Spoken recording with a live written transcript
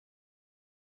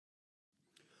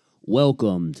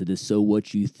Welcome to the So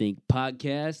What You Think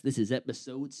podcast. This is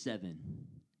episode 7.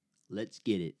 Let's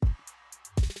get it.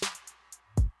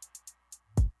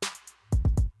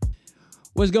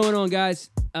 What's going on,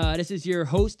 guys? This is your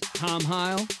host, Tom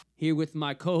Heil, here with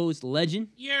my co-host, Legend.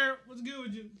 Yeah, what's good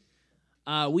with you?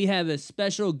 We have a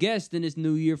special guest in this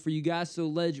new year for you guys. So,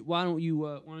 Legend, why don't you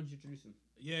introduce him?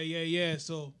 Yeah.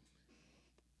 So,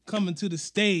 coming to the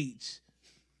stage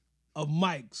of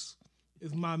mics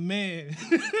is my man.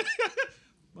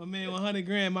 My man 100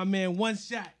 grand. My man One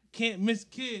Shot. Can't miss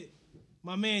kid.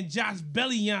 My man Josh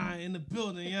Bellyon in the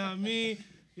building. You know what I mean?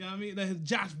 You know what I mean? That's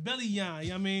Josh Bellyon. You know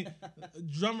what I mean?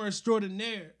 Drummer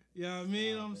extraordinaire. You know what I mean?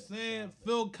 You know what I'm saying?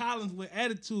 Phil Collins with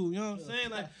attitude. You know what I'm saying?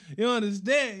 Like, you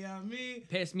understand? You know what I mean?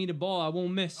 Pass me the ball. I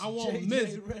won't miss. I won't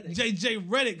miss. JJ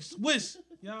Redick. Swish.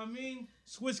 You know what I mean?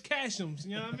 Swiss Cashums.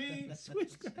 You know what I mean?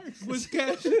 Swiss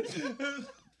Cashums.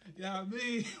 You know what I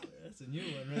mean? That's a new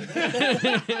one,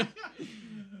 right?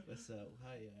 What's up?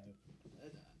 Hi,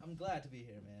 I'm glad to be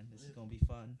here, man. This is gonna be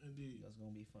fun. Indeed. It's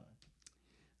gonna be fun.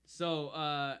 So,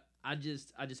 I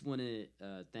just want to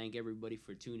thank everybody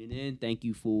for tuning in. Thank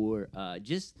you for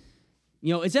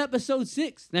it's episode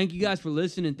 6. Thank you guys for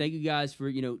listening. Thank you guys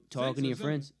for talking to your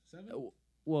friends. 7?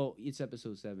 Well, it's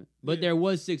episode 7, but there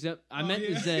was 6. I meant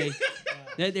to say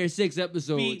that there's 6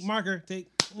 episodes. Beat marker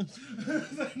take.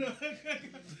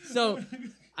 So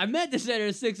I meant to say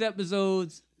there's 6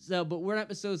 episodes. So, but we're on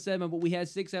episode 7. But we had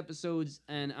 6 episodes,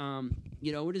 and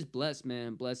we're just blessed,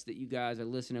 man. Blessed that you guys are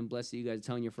listening. Blessed that you guys are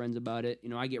telling your friends about it.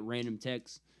 I get random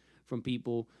texts from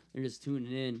people. They're just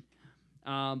tuning in.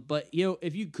 But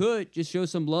if you could just show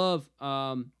some love, go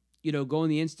on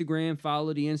the Instagram,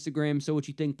 follow the Instagram So What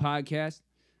You Think podcast.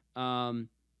 And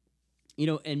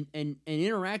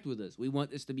interact with us. We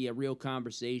want this to be a real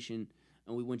conversation,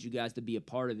 and we want you guys to be a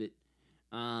part of it.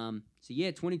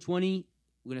 2020,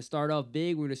 we're going to start off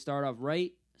big. We're going to start off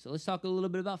right. So let's talk a little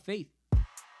bit about faith.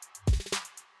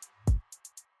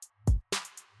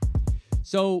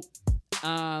 So,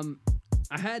 I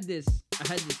had this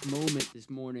moment this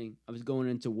morning. I was going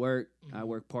into work. Mm-hmm. I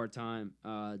work part-time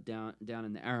down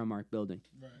in the Aramark building.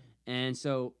 Right. And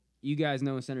so you guys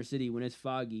know in Center City, when it's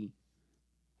foggy,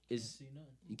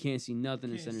 you can't see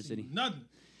nothing in Center City. Nothing.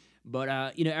 But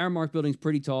Aramark building's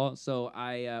pretty tall, so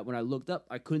when I looked up,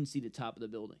 I couldn't see the top of the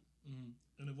building. Mm-hmm.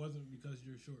 And it wasn't because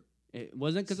you're short. It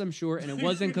wasn't because I'm short, and it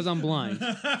wasn't because I'm blind.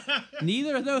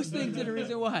 Neither of those things are the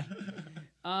reason why.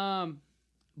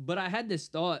 But I had this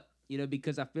thought,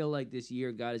 because I feel like this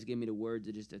year God has given me the word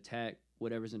to just attack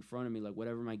whatever's in front of me, like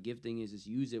whatever my gifting is, just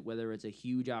use it, whether it's a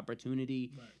huge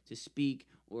opportunity to speak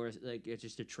or like it's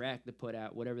just a track to put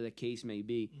out, whatever the case may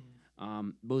be. Mm-hmm.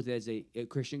 Both as a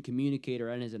Christian communicator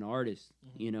and as an artist,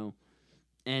 mm-hmm.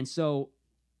 And so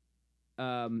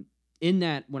in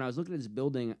that, when I was looking at this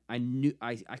building, I knew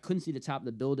I couldn't see the top of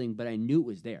the building, but I knew it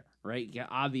was there, right? Yeah,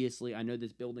 obviously, I know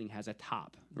this building has a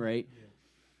top, right? Yeah.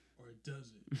 Or it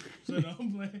doesn't. So no,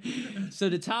 I'm playing. So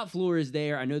the top floor is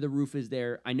there. I know the roof is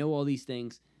there. I know all these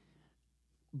things.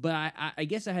 But I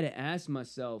guess I had to ask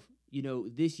myself,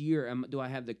 this year, do I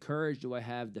have the courage? Do I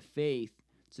have the faith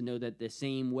to know that the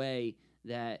same way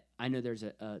that I know there's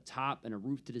a top and a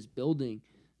roof to this building,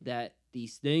 that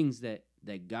these things that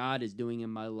God is doing in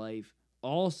my life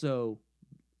also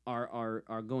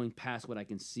are going past what I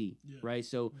can see, right?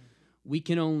 So we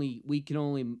can only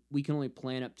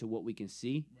plan up to what we can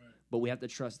see, but we have to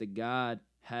trust that God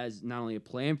has not only a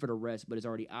plan for the rest, but is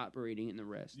already operating in the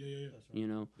rest. Yeah. That's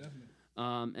right. Definitely.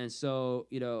 And so,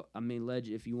 Ledge,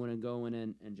 if you want to go in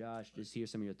and Josh, just hear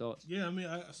some of your thoughts. Yeah,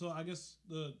 I guess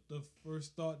the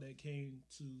first thought that came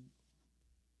to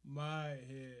my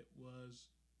head was,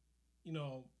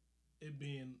 it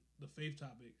being the faith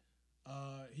topic,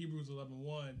 Hebrews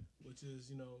 11:1, which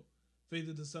is, faith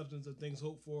is the substance of things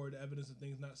hoped for, the evidence of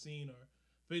things not seen, or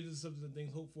faith is the substance of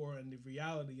things hoped for and the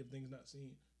reality of things not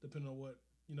seen, depending on what,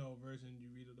 version you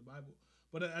read of the Bible.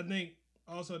 But I think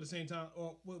also at the same time,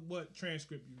 or what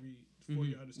transcript you read for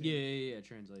your understanding. Yeah,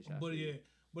 translation. But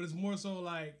it's more so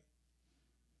like,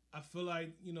 I feel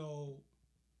like,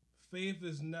 faith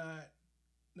is not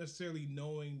necessarily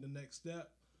knowing the next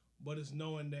step, but it's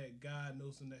knowing that God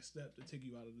knows the next step to take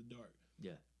you out of the dark.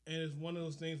 Yeah. And it's one of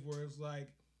those things where it's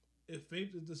like, if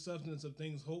faith is the substance of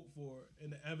things hoped for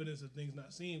and the evidence of things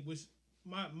not seen, which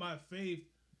my faith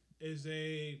is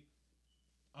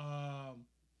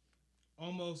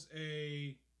almost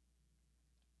a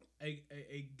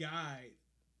guide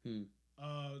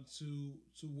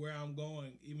to where I'm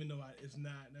going, even though it's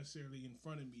not necessarily in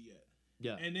front of me yet.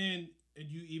 Yeah. And then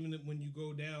even when you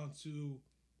go down to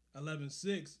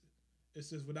 11:6, it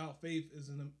says, without faith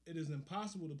it is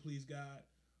impossible to please God.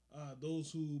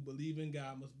 those who believe in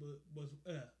God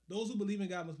those who believe in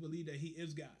God must believe that He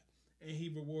is God, and He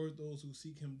rewards those who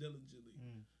seek Him diligently.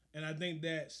 And I think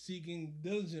that seeking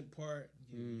diligent part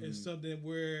is something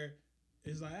where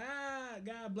it's like,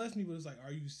 God bless me, but it's like,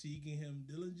 are you seeking Him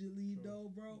diligently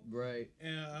though, bro? Right.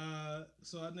 And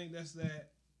so I think that's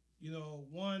that.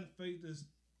 One, faith is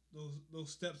those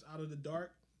steps out of the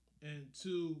dark, and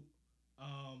two,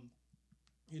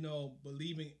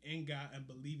 believing in God and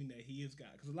believing that He is God.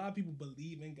 Because a lot of people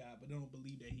believe in God, but they don't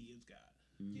believe that He is God.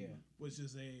 Yeah. Which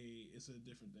is it's a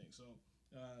different thing. So,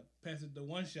 pass it the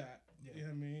one shot. Yeah. You know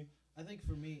what I mean? I think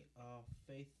for me,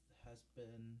 faith has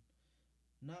been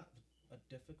not a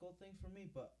difficult thing for me,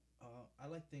 but I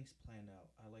like things planned out.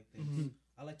 I like things.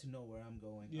 I like to know where I'm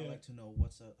going. Yeah. I like to know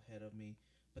what's ahead of me.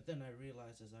 But then I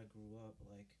realized as I grew up,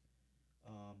 like,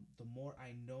 the more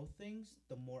I know things,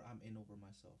 the more I'm in over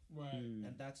myself. Right.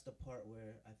 And that's the part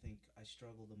where I think I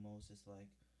struggle the most. It's like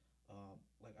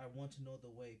I want to know the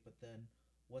way, but then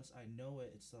once I know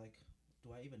it, it's like,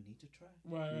 do I even need to try?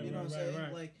 Right. You know what I'm saying?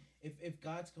 Right. Like, if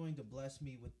God's going to bless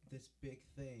me with this big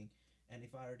thing, and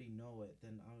if I already know it,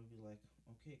 then I'll be like,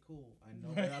 okay, cool. I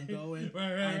know where I'm going.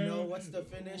 I know what's the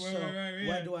finish. So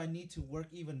why do I need to work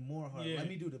even more hard? Yeah. Let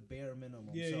me do the bare minimum.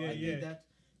 Yeah, so yeah, I think yeah.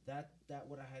 that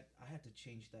what I had to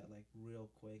change that like real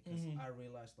quick, because I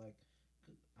realized like,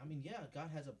 I mean, yeah, God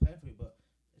has a plan for you, but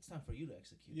it's time for you to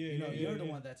execute. Yeah, you're the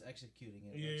one that's executing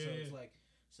it. Yeah, so yeah. it's like,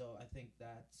 so I think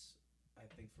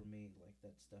for me, like,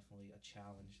 that's definitely a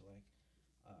challenge. Like,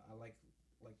 I like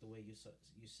the way you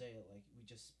say it. Like, we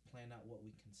just plan out what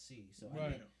we can see. So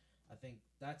I think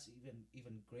that's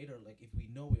even greater. Like, if we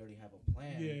know we already have a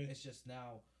plan, it's just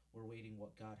now we're waiting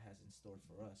what God has in store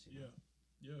for us. You know?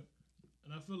 Yeah.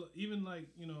 And I feel even like,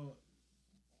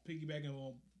 piggybacking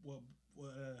on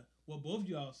what both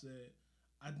y'all said,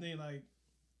 I think like,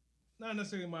 not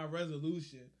necessarily my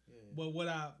resolution, but what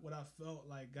I felt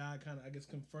like God kind of, I guess,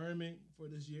 confirming for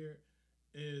this year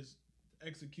is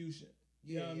execution.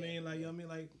 You know what I mean? Like, you know what I mean?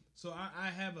 Like, so I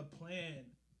have a plan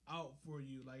out for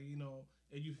you. Like,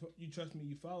 and you trust me,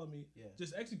 you follow me. Yeah.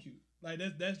 Just execute. Like,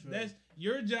 that's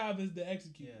your job is to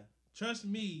execute. Yeah. Trust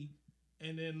me,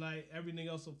 and then like everything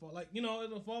else will fall. Like,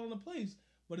 it'll fall into place.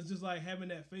 But it's just like having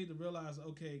that faith to realize,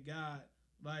 okay, God,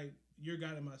 like, you're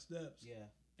guiding my steps. Yeah.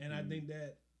 And I think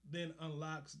that then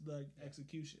unlocks the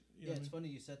execution. You know it's funny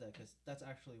you said that, because that's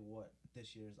actually what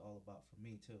this year is all about for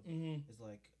me too. It's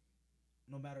like,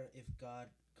 no matter if God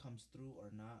comes through or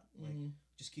not, like,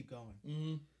 just keep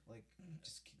going. Like,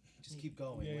 just keep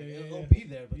going. It'll be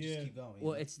there, but just keep going.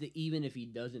 Well, it's the even if he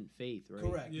doesn't faith, right?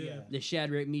 Correct. Yeah. Yeah. The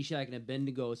Shadrach, Meshach, and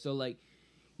Abednego. So like,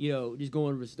 just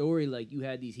going over the story, like, you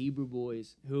had these Hebrew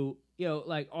boys who,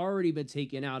 like, already been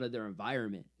taken out of their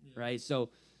environment, right? So,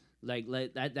 like,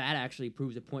 that actually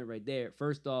proves a point right there.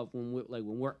 First off, when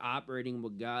we're operating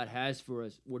what God has for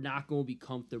us, we're not going to be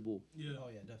comfortable. Yeah. Oh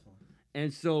yeah, definitely.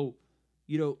 And so,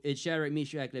 it's Shadrach,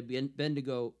 Meshach, and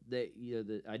Abednego. That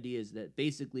the idea is that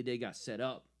basically they got set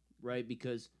up, right?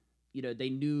 Because they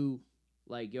knew,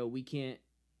 like, we can't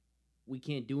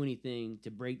do anything to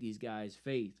break these guys'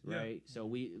 faith, right? So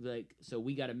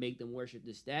we got to make them worship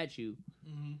the statue,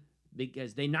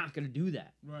 because they're not going to do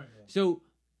that. Right. Yeah. So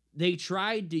they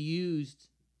tried to use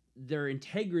their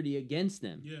integrity against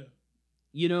them.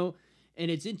 Yeah.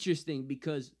 And it's interesting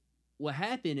because what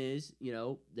happened is,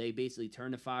 they basically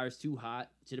turn the fires too hot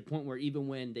to the point where even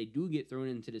when they do get thrown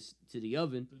into the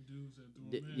oven, The dudes that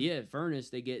threw them in. furnace,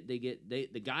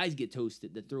 the guys get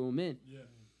toasted that throw them in. Yeah.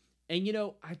 And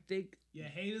I think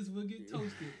haters will get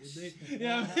toasted.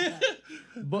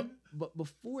 but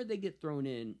before they get thrown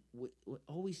in, what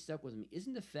always stuck with me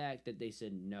isn't the fact that they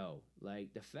said no.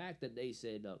 Like, the fact that they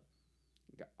said, look,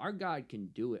 our God can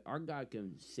do it. Our God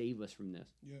can save us from this.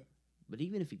 Yeah. But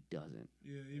even if he doesn't,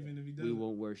 Even if he doesn't, we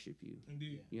won't worship you.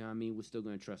 Indeed. You know what I mean? We're still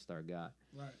going to trust our God.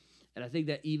 Right. And I think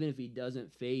that even if he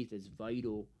doesn't, faith is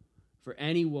vital for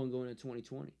anyone going into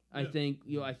 2020. I think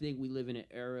we live in an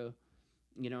era,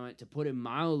 to put it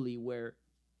mildly, where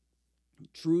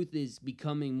truth is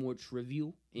becoming more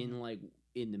trivial in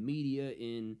the media,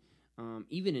 in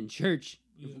even in church,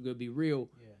 if we're gonna be real.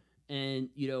 Yeah. And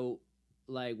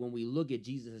like, when we look at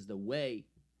Jesus as the way,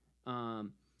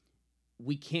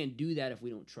 we can't do that if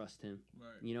we don't trust him.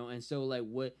 Right. And so, like,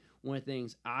 one of the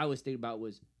things I was thinking about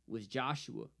was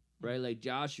Joshua, right? Like,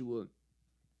 Joshua,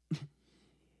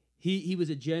 he was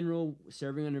a general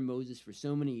serving under Moses for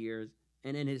so many years.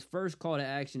 And then his first call to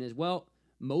action is, well,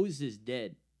 Moses is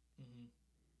dead.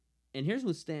 And here's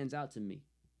what stands out to me.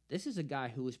 This is a guy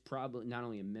who was probably not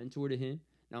only a mentor to him,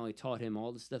 not only taught him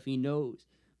all the stuff he knows,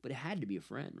 but it had to be a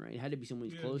friend, right? It had to be someone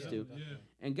he's close to. Yeah.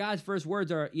 And God's first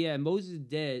words are, "Yeah, Moses is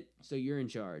dead, so you're in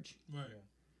charge." Right. Yeah.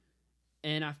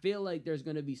 And I feel like there's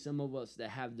gonna be some of us that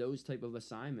have those type of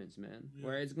assignments, man,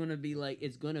 where it's gonna be like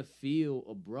it's gonna feel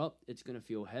abrupt, it's gonna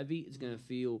feel heavy, it's gonna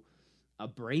feel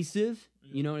abrasive,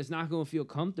 you know, and it's not gonna feel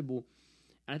comfortable.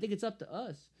 And I think it's up to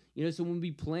us, you know. So when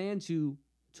we plan to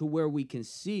where we can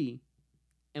see,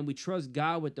 and we trust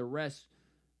God with the rest,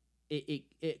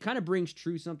 it kind of brings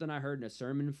true something I heard in a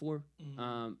sermon before.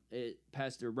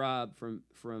 Pastor Rob from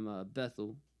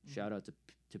Bethel, shout out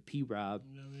to P Rob.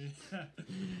 You know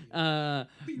what I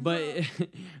mean?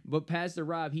 But Pastor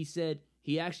Rob,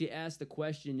 he actually asked the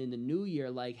question in the new year,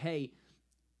 like, hey,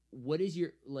 what is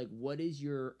your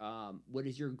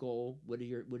goal? What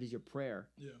is your prayer?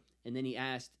 Yeah. And then he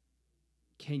asked,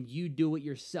 can you do it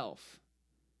yourself?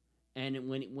 And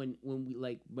when we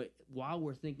like, but while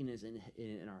we're thinking this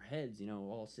in our heads, you know,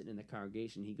 all sitting in the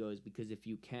congregation, he goes, because if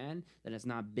you can, then it's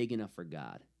not big enough for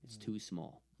God. It's too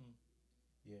small.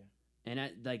 Yeah. And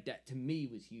that to me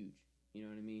was huge. You know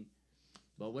what I mean?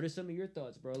 But what are some of your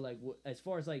thoughts, bro? Like, as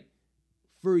far as like,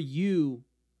 for you,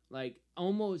 like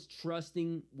almost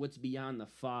trusting what's beyond the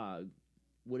fog,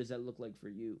 what does that look like for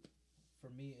you? For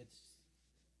me, it's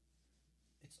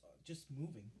just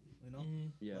moving, you know.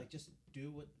 Yeah. Like just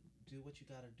do what you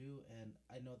gotta do, and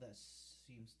I know that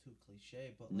seems too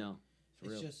cliche, but like, no,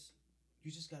 it's just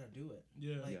you just gotta do it.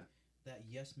 Yeah. Like that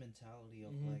yes mentality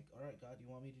of like, all right, God, you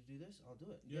want me to do this? I'll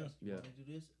do it. Yeah. Yes. You want me to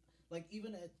do this? Like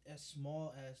even as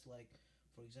small as like,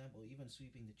 for example, even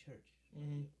sweeping the church.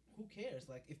 Who cares?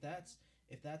 Like if that's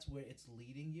where it's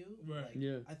leading you, right?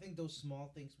 Like, I think those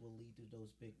small things will lead to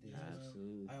those big things.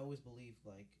 Absolutely. I always believe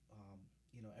like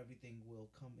you know, everything will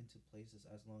come into places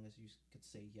as long as you could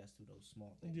say yes to those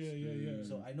small things. Yeah.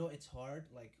 So I know it's hard,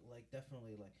 like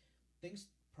definitely like things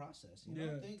process, you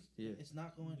know, things. It's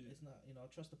not going. It's not, you know,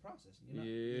 trust the process. You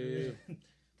know.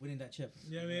 Winning that chip.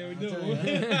 Yeah, man, we do. I'll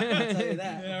tell you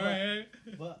that. Yeah, right.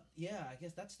 But yeah, I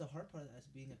guess that's the hard part as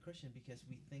being a Christian, because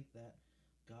we think that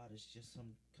God is just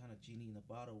some kind of genie in a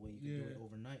bottle where you can do it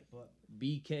overnight. But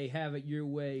BK, have it your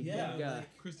way. Yeah, God.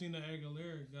 like, Christina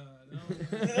Aguilera, God.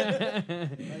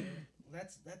 like,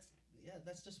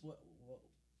 that's just what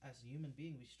as a human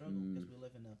being we struggle, because we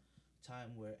live in a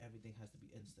time where everything has to be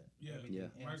instant.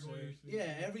 Microwave.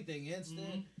 Everything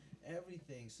instant,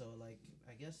 everything. So like,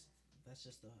 I guess that's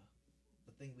just the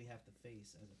thing we have to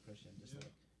face as a Christian, just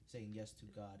like saying yes to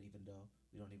God even though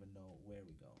we don't even know where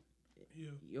we go.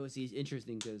 Yo, see, it's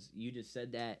interesting because you just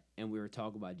said that, and we were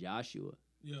talking about Joshua.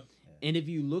 Yeah. And if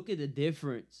you look at the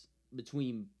difference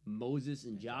between Moses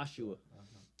and Joshua,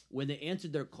 when they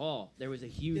answered their call, there was a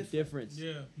huge difference.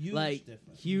 Yeah.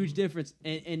 Huge difference.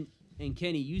 And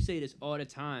Kenny, you say this all the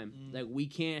time. Like, we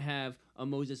can't have a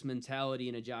Moses mentality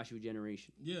in a Joshua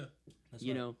generation. Yeah.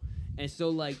 You know? And so,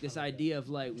 like, this idea of,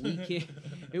 like, we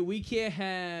can't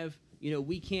have, you know,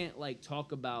 we can't, like,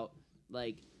 talk about,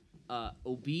 like,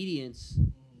 obedience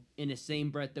in the same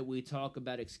breath that we talk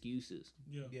about excuses.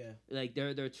 Yeah. Like,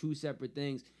 they're two separate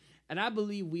things. And I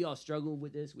believe we all struggle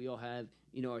with this. We all have,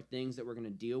 you know, our things that we're going to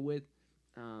deal with.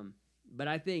 But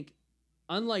I think,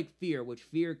 unlike fear, which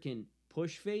fear can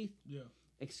push faith,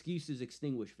 excuses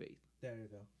extinguish faith. There you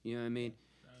go. You know what I mean?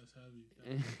 That is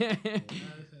heavy.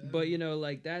 But, you know,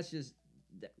 like, that's just,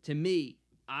 to me,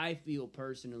 I feel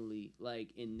personally,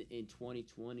 like, in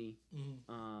 2020,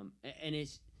 and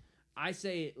it's, I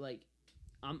say it like,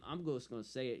 I'm just going to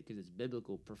say it because it's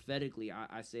biblical. Prophetically,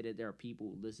 I say that there are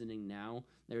people listening now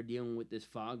that are dealing with this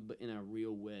fog, but in a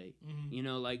real way. You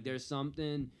know, like, there's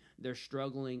something, they're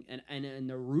struggling, and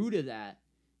the root of that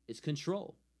is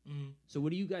control. So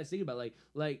what do you guys think about,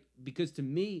 like because to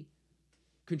me,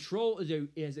 control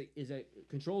is a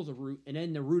control is a root, and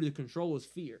then the root of the control is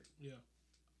fear. Yeah.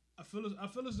 I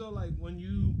feel as though, like, when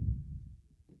you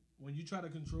try to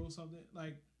control something,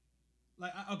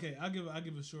 okay, I'll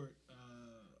give a short,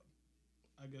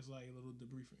 I guess, like, a little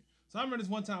debriefing. So I remember this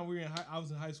one time I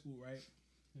was in high school, right?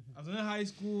 I was in high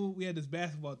school. We had this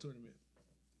basketball tournament.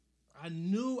 I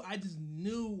just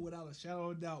knew without a shadow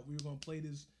of a doubt we were gonna play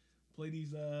these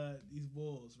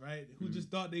Bulls, right? Who just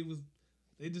thought they was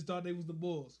the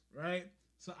Bulls, right?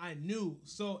 So I knew.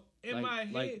 So in my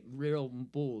head, like real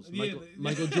Bulls, yeah,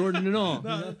 Michael Jordan and all.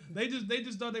 No, they just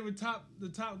thought they were the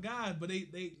top guys, but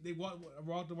they walked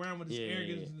around with this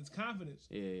arrogance and this confidence.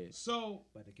 Yeah. So,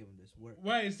 but to give them this work,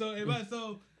 right?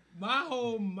 So my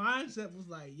whole mindset was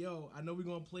like, yo, I know we're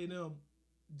gonna play them.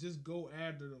 Just go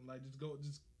after them, like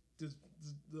just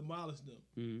demolish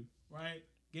them, right?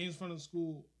 Games from the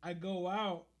school. I go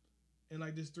out in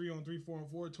like this 3-on-3,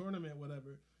 4-on-4 tournament,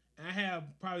 whatever. And I have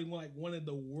probably like one of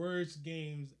the worst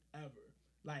games ever.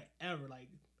 Like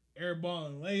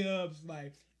airballing layups.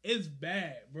 Like, it's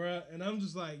bad, bruh. And I'm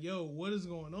just like, yo, what is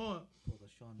going on? Pull the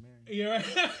Sean Marion. Yeah,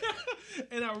 right.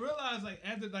 And I realized, like,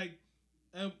 after, like,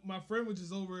 my friend was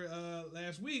just over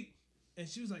last week, and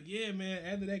she was like, yeah, man,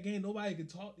 after that game, nobody could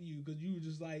talk to you because you were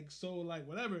just, like, so, like,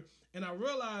 whatever. And I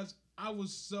realized I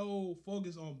was so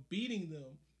focused on beating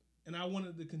them, and I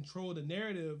wanted to control the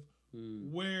narrative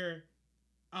where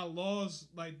I lost,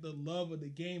 like, the love of the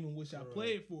game in which I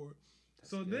played for.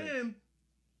 So then,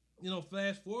 you know,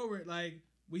 fast forward, like,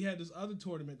 we had this other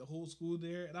tournament, the whole school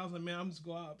there, and I was like, man, I'm just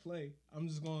going to go out and play. I'm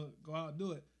just going to go out and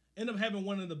do it. End up having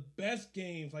one of the best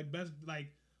games, like,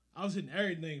 I was hitting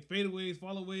everything, fadeaways,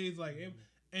 followays, like,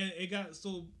 and it got,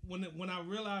 so when I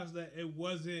realized that it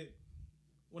wasn't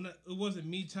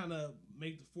me trying to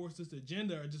force this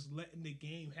agenda or just letting the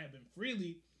game happen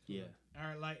freely. Yeah.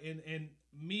 Or like, and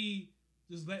me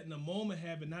just letting the moment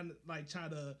happen, not like try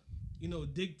to, you know,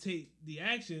 dictate the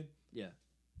action. Yeah.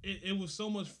 It was so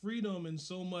much freedom and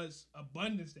so much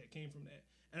abundance that came from that.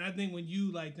 And I think when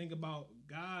you like think about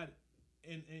God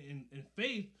and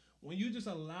faith, when you just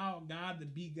allow God to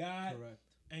be God,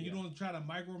 and you don't try to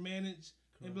micromanage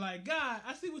and be like, God,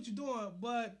 I see what you're doing,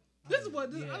 but this is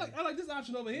what this, I like this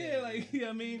option over here. Like, you know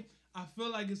what I mean? I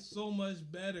feel like it's so much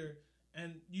better,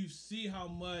 and you see how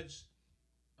much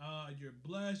you're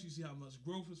blessed. You see how much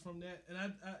growth is from that, and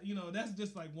I you know, that's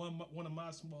just like one of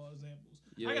my small examples.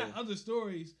 Yeah. I got other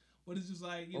stories, but it's just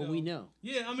like, you know. We know.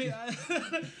 Yeah, I mean,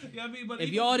 yeah, I mean, but if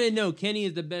y'all didn't know, Kenny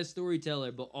is the best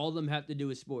storyteller, but all of them have to do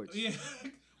with sports. Yeah,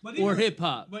 but or hip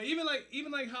hop. But even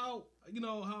like how, you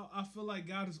know, how I feel like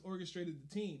God has orchestrated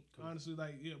the team. Honestly,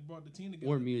 like, yeah, brought the team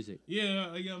together. Or music. Yeah,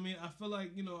 like, you know what I mean, I feel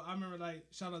like, you know, I remember, like,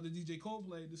 shout out to DJ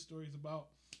Coldplay. This story is about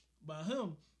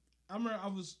him. I remember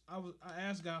I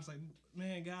asked God, I was like,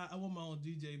 man, God, I want my own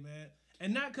DJ, man,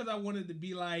 and not because I wanted to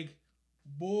be like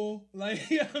bull, like,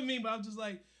 you know what I mean, but I'm just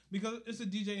like, because it's a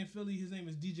DJ in Philly. His name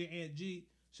is DJ Ant G.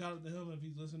 Shout out to him if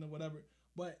he's listening or whatever.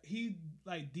 But he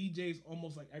like DJs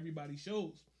almost like everybody's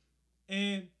shows,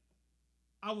 and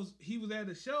he was at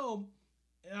the show,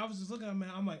 and I was just looking at him,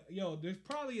 and I'm like, yo, there's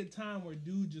probably a time where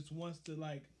dude just wants to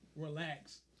like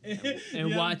relax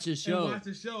and watch a show. And watch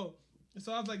a show. And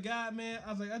so I was like, God, man,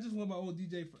 I was like, I just want my old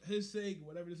DJ for his sake,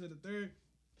 whatever this is, the third.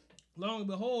 Lo and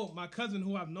behold, my cousin,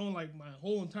 who I've known like my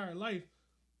whole entire life,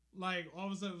 like all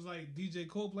of a sudden was like DJ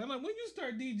Coldplay. I'm like, when you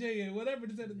start DJing, whatever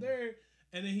this is, the third.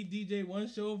 And then he DJed one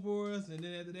show for us, and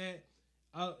then after that,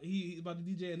 he about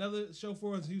to DJ another show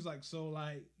for us. He was like, so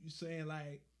like, you saying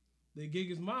like the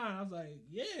gig is mine? I was like,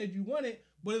 yeah, if you want it.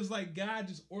 But it was like God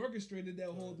just orchestrated that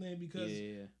whole thing because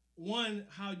one,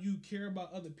 how you care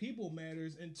about other people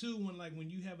matters, and two, when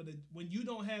you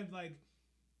don't have like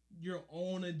your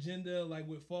own agenda, like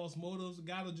with false motives,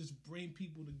 God will just bring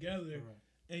people together,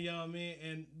 and you know what I mean,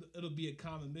 and it'll be a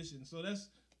common mission. So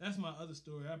that's my other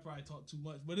story. I probably talked too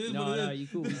much, but it is what it is. No, you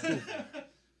cool. So,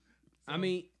 I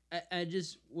mean, I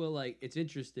just like, it's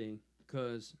interesting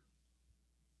because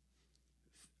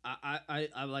I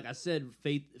like I said,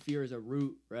 fear is a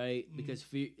root, right? Mm-hmm. Because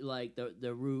fear, like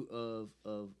the root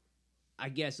of I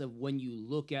guess of when you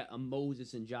look at a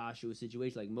Moses and Joshua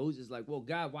situation, like Moses, like, well,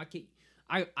 God, why can't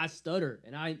I stutter,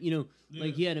 and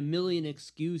like he had a million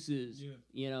excuses,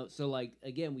 you know. So like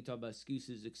again, we talk about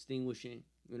excuses extinguishing,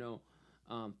 you know,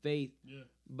 faith. Yeah.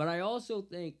 But I also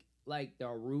think like the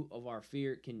root of our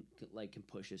fear can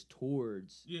push us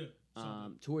towards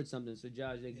towards something. So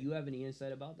Josh, like, you have any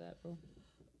insight about that, bro?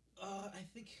 I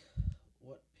think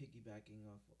piggybacking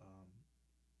off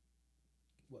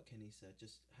what Kenny said,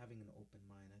 just having an open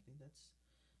mind. I think that's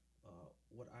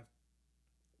what I'm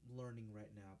learning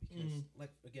right now, because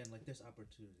like there's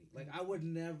opportunity. Like I would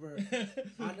never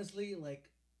honestly,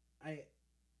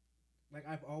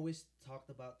 I've always talked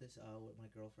about this with my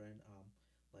girlfriend.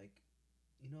 Like,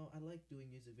 you know, I like doing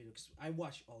music videos. I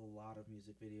watch a lot of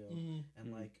music videos,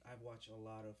 and like I watch a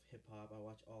lot of hip hop. I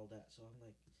watch all that. So I'm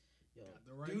like, yo, got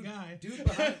the right guy. Dude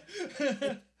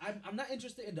behind. I'm not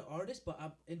interested in the artist, but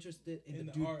I'm interested in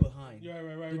the dude behind. Yeah,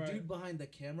 right. The dude behind the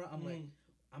camera. I'm like,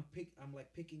 I'm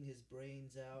picking his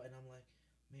brains out, and I'm like,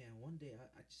 man, one day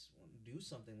I just want to do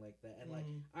something like that. And like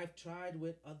I've tried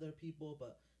with other people,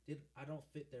 but I don't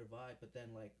fit their vibe. But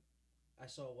then like I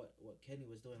saw what Kenny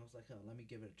was doing. I was like, oh, let me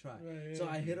give it a try. Right, so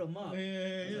I hit him up. I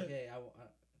was like, hey, I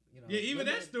you know. Yeah, even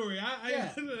that story.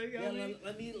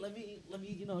 Let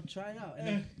me you know, try it out. And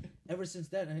then, ever since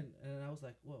then, and I was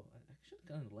like, whoa, I actually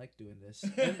kind of like doing this.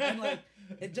 And like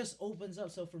it just opens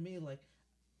up. So for me, like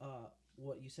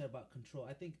what you said about control,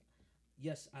 I think,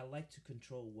 yes, I like to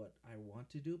control what I want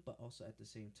to do, but also at the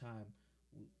same time,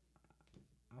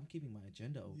 I'm keeping my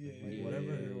agenda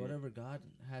open. Whatever God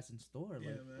has in store,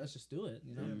 like, let's just do it.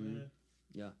 You know. Yeah, man.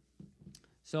 Yeah.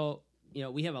 So,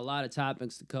 we have a lot of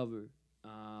topics to cover.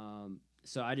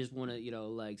 So I just want to,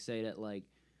 like say that like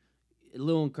a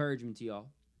little encouragement to y'all.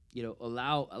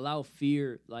 Allow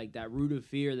fear, like that root of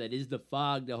fear that is the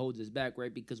fog that holds us back,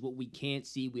 right? Because what we can't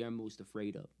see, we are most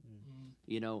afraid of.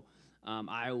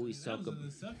 I always talk about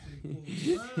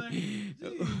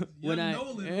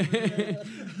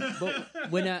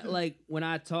when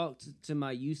I talked to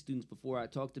my youth students before, I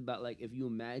talked about like if you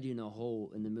imagine a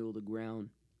hole in the middle of the ground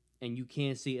and you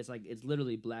can't see, it's like it's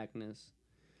literally blackness.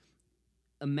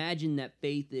 Imagine that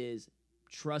faith is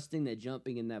trusting that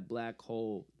jumping in that black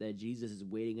hole, that Jesus is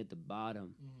waiting at the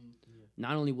bottom.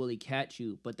 Not only will he catch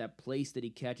you, but that place that he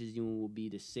catches you in will be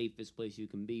the safest place you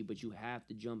can be. But you have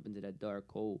to jump into that dark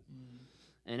hole.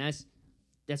 And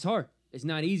that's hard. It's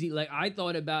not easy. Like, I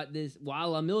thought about this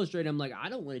while I'm illustrating. I'm like, I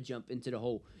don't want to jump into the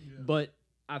hole. Yeah. But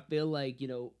I feel like,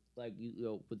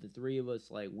 with the three of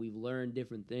us, like, we've learned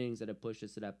different things that have pushed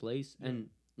us to that place. Yeah. And,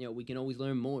 we can always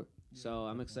learn more. Yeah, so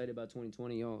I'm excited about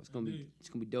 2020, y'all. It's gonna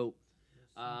be dope.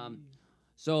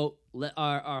 So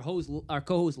our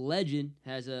co-host Legend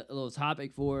has a little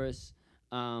topic for us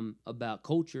about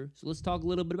culture. So let's talk a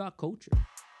little bit about culture.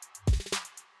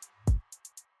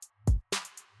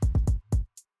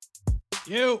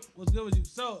 Yo, what's good with you?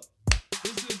 So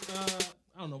this is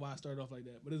I don't know why I started off like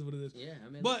that, but this is what it is. Yeah, I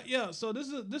mean. But yeah, so this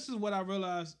is what I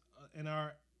realized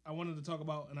I wanted to talk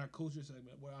about in our culture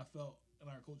segment, where I felt in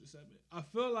our culture segment. I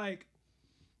feel like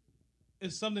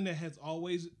it's something that has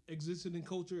always existed in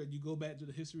culture, and you go back to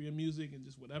the history of music and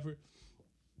just whatever.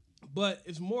 But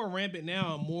it's more rampant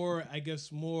now, more a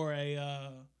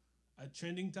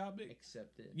trending topic.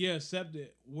 Accepted. Yeah, accepted.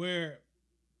 Where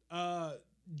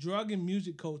drug and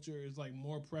music culture is like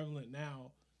more prevalent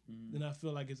now than I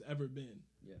feel like it's ever been.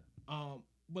 Yeah.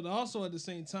 But also at the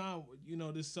same time,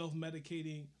 this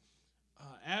self-medicating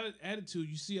attitude.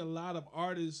 You see a lot of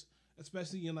artists,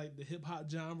 especially in like the hip hop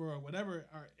genre or whatever,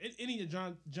 or any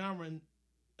genre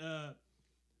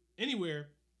anywhere,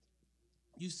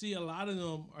 you see a lot of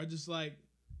them are just like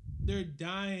they're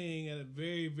dying at a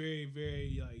very, very,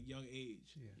 very like young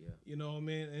age. Yeah. You know what I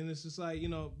mean? And it's just like,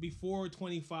 before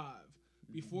 25,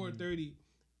 before 30.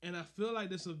 And I feel like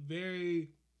that's a very,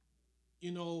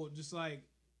 just like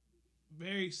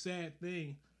very sad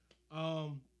thing.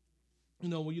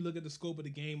 When you look at the scope of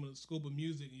the game or the scope of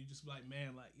music, you just like,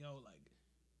 man, like,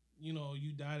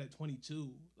 you died at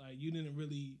 22. Like, you didn't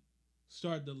really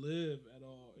start to live at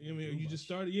all. You know what I mean? You just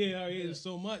started, there's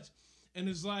so much. And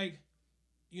it's like,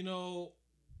 the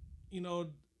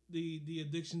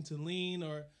addiction to lean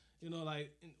or,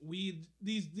 like weed,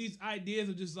 these ideas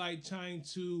of just like trying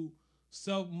to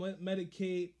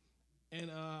self-medicate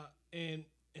and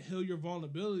heal your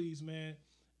vulnerabilities, man.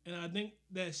 And I think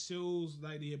that shows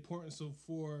like the importance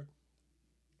for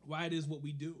why it is what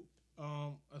we do.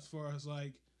 As far as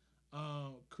like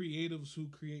creatives who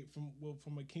create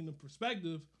from a kingdom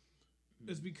perspective,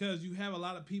 it's because you have a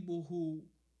lot of people who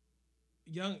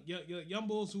young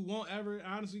bulls who won't ever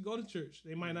honestly go to church.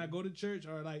 They might not go to church,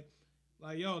 or like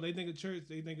they think of church,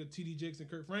 they think of T.D. Jakes and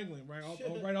Kirk Franklin, right?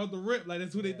 Right off the rip, like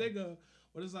that's who they think of.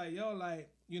 But it's like,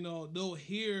 they'll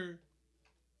hear,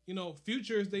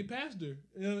 Future is they pastor,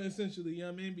 essentially, you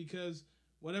know what I mean? Because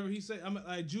whatever he said, I'm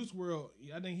like Juice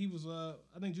WRLD. I think Juice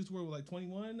WRLD was like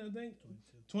 21,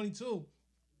 22.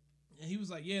 And he was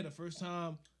like, yeah, the first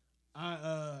time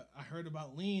I heard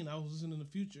about lean, I was listening to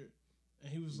Future.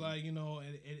 And he was like,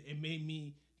 it made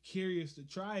me curious to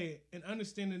try it and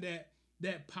understanding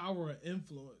that power of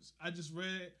influence. I just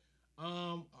read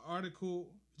an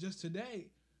article just today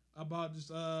about this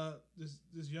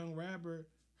young rapper.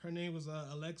 Her name was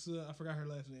Alexa. I forgot her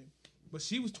last name, but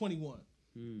she was 21.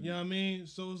 You know what I mean?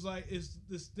 So it's like it's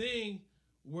this thing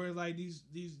where like these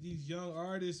young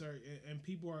artists and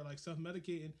people are like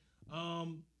self-medicating,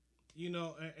 and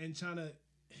trying to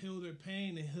heal their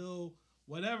pain and heal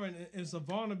whatever, and it's a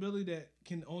vulnerability that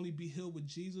can only be healed with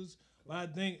Jesus. But I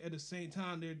think at the same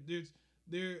time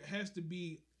there has to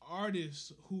be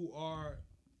artists who are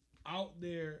out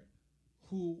there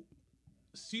who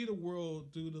see the world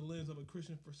through the lens of a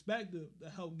Christian perspective to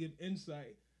help give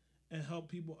insight and help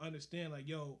people understand, like,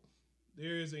 yo,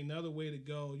 there is another way to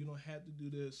go. You don't have to do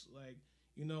this. Like,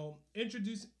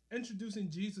 introducing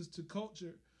Jesus to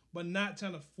culture, but not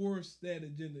trying to force that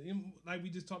agenda. Like we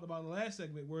just talked about in the last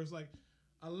segment, where it's like,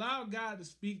 allow God to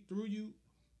speak through you,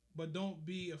 but don't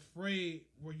be afraid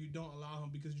where you don't allow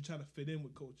him because you're trying to fit in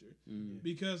with culture.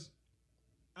 Because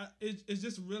it's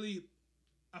just really,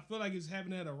 I feel like it's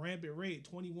happening at a rampant rate,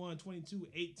 21, 22,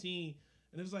 18.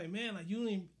 And it's like, man, like you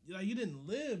didn't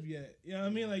live yet. You know what I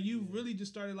mean? Like you really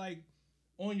just started like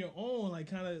on your own, like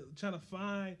kind of trying to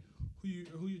find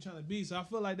who you're trying to be. So I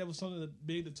feel like that was something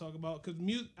big to talk about because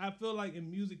I feel like in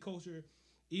music culture,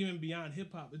 even beyond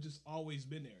hip hop, it's just always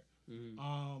been there.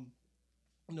 Mm-hmm.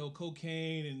 You know,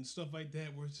 cocaine and stuff like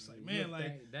that. Where it's just like, man,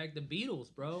 like back the Beatles,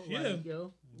 bro. Yeah, like,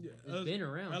 yo, it's been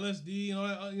around. LSD,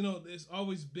 you know, it's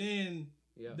always been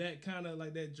Yeah. that kind of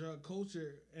like that drug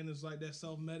culture, and it's like that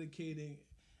self-medicating,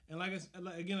 and like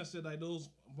I said, like those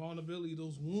vulnerability,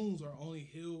 those wounds are only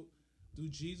healed through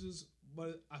Jesus.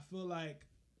 But I feel like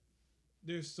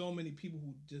there's so many people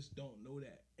who just don't know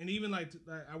that, and even like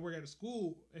I work at a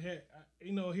school,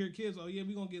 hear kids, oh yeah,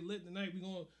 we gonna get lit tonight, we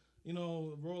gonna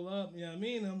roll up, you know what I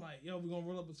mean? I'm like, yo, we're gonna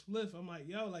roll up a spliff. I'm like,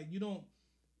 yo, like you don't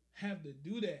have to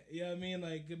do that, you know what I mean?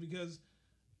 Like because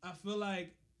I feel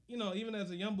like even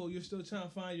as a young boy, you're still trying to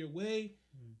find your way,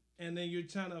 and then you're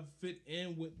trying to fit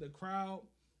in with the crowd,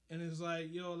 and it's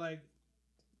like, yo, like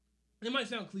it might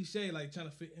sound cliche, like trying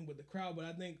to fit in with the crowd, but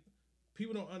I think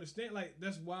people don't understand. Like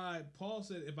that's why Paul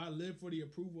said, if I live for the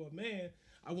approval of man,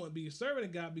 I want to be a servant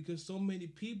of God, because so many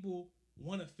people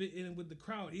want to fit in with the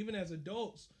crowd, even as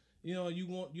adults. You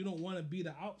don't want to be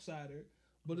the outsider,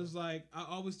 but it's like I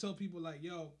always tell people, like,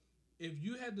 yo, if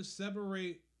you had to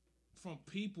separate from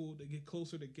people to get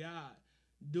closer to God,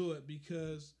 do it,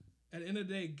 because at the end of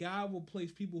the day, God will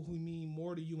place people who mean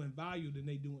more to you in value than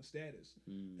they do in status.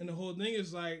 And the whole thing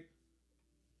is like,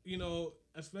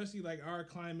 especially like our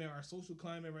climate, our social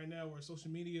climate right now, where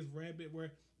social media is rampant,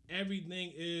 where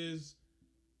everything is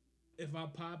if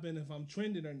I'm popping, if I'm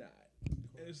trending or not.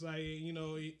 It's like,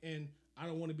 and I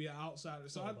don't want to be an outsider.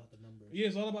 It's all about the numbers. Yeah,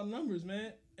 it's all about numbers,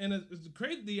 man. And it's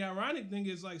crazy. The ironic thing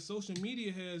is, like, social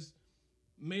media has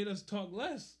made us talk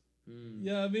less.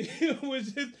 Yeah, I mean,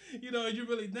 which is, you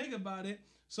really think about it.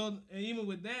 So, and even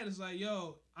with that, it's like,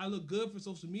 yo, I look good for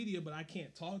social media, but I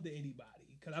can't talk to anybody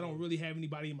because I don't really have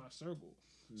anybody in my circle.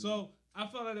 So I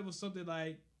felt like it was something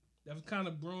like that was kind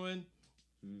of brewing,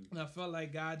 and I felt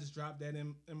like God just dropped that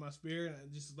in my spirit,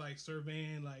 and just like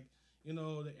surveying, like,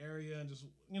 the area, and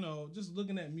just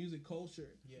looking at music culture.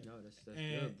 Yeah, no, that's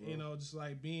and good, bro. Just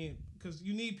like being, because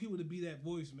you need people to be that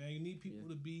voice, man. You need people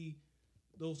to be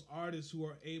those artists who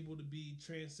are able to be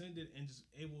transcendent and just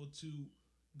able to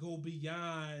go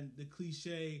beyond the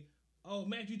cliche. Oh,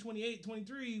 Matthew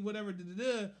 28:23, whatever.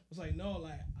 It's like, no,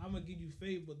 like I'm gonna give you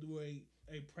faith, but through a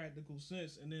practical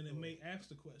sense, and then it may ask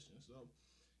the question. So,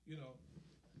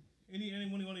 any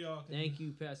one of y'all. Thank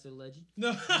you, Pastor Legend.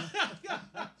 No.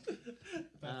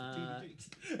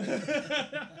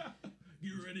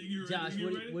 You ready? Josh,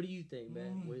 You ready? what do you think,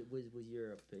 man? What was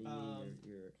your opinion,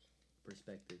 your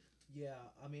perspective? Yeah,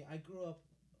 I mean, I grew up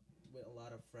with a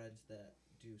lot of friends that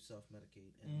do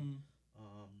self-medicate, and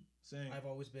Same. I've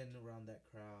always been around that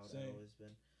crowd. Same. I've always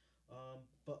been.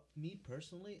 But me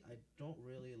personally, I don't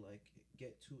really like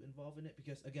get too involved in it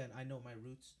because, again, I know my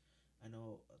roots. I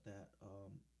know that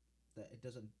that it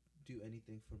doesn't do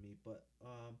anything for me. But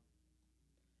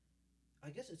I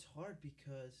guess it's hard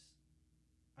because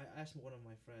I asked one of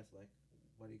my friends, like,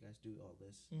 why do you guys do all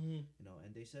this?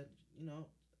 And they said,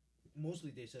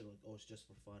 mostly they said, like, oh, it's just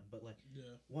for fun. But, like,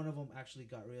 one of them actually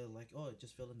got real, like, oh, it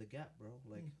just filled in the gap, bro.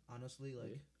 Like, honestly,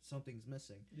 like, something's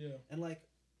missing. Yeah. And, like,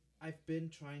 I've been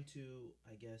trying to,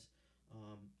 I guess,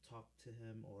 talk to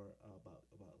him or about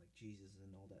like Jesus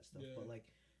and all that stuff. But, like,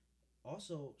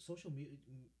 also social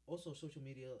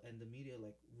media and the media,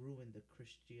 like, ruined the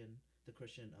Christian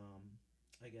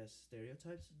I guess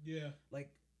stereotypes. Yeah.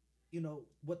 Like,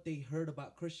 what they heard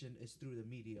about Christian is through the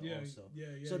media also. Yeah.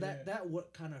 So that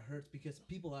what kind of hurts, because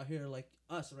people out here like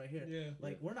us right here,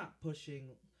 we're not pushing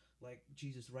like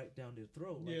Jesus right down their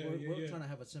throat. Like we're trying to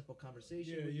have a simple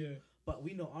conversation with you, but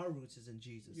we know our roots is in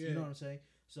Jesus. You know what I'm saying?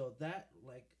 So that,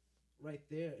 like, right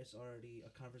there is already a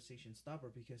conversation stopper,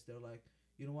 because they're like,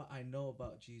 you know what? I know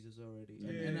about Jesus already,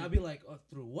 and I'll be like, oh,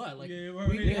 through what? Like,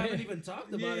 we haven't even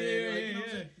talked about it. Like, you know what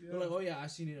I'm saying? They're like, oh yeah, I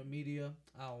seen it in media.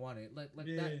 I don't want it. Like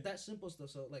that simple stuff.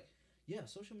 So, like, yeah,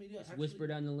 social media. It's whisper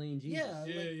down the lane, Jesus.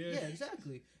 Yeah,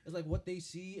 exactly. It's like what they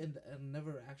see and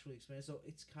never actually experience. So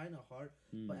it's kind of hard,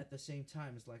 but at the same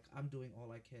time, it's like I'm doing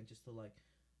all I can just to, like,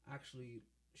 actually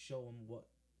show them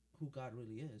who God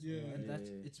really is. And that's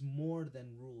it's more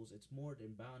than rules. It's more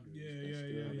than boundaries.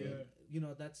 I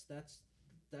mean,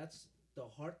 that's the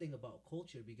hard thing about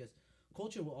culture, because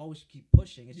culture will always keep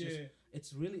pushing. It's just,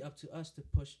 it's really up to us to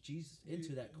push Jesus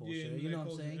into that culture. You know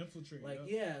what I'm saying? Like,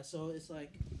 so it's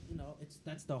like,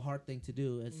 that's the hard thing to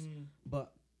do.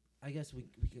 But I guess we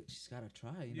just gotta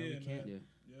try. We can't.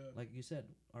 Like you said,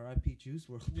 R.I.P. Juice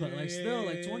WRLD. But like, still,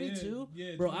 like, 22,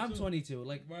 bro. 22. I'm 22.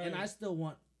 Like, and I still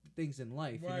want things in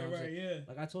life.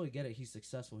 Like, I totally get it. He's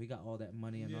successful. He got all that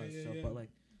money and all that stuff. But, like,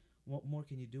 what more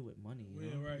can you do with money?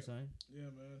 You know? Right. Sorry? Yeah,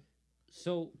 man.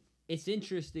 So it's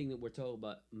interesting that we're talking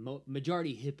about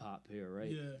majority hip hop here,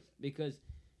 right? Yeah. Because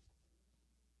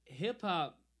hip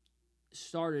hop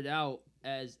started out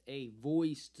as a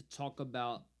voice to talk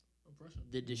about Oppression.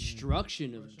 the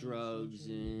destruction of Oppression, drugs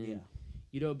destruction. and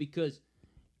you know, because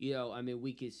you know, I mean,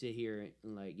 we could sit here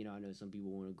and like, you know, I know some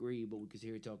people won't agree, but we could sit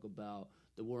here and talk about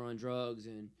the war on drugs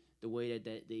and the way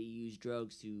that they use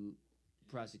drugs to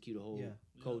prosecute a whole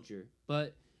culture.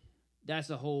 But that's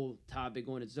a whole topic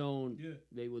on its own. Yeah.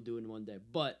 Maybe we'll do it in one day,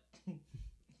 but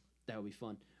that would be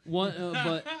fun. But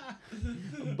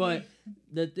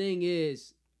the thing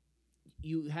is,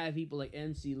 you have people like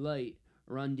MC Light,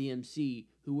 Run DMC,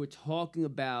 who were talking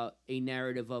about a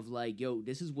narrative of like, yo,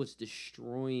 this is what's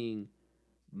destroying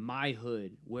my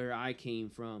hood, where I came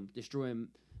from, destroying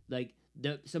like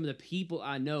some of the people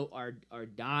I know are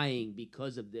dying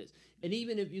because of this. And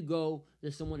even if you go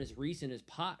to someone as recent as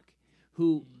Pac,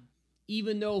 who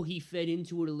even though he fed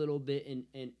into it a little bit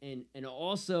and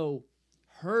also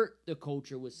hurt the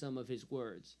culture with some of his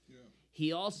words,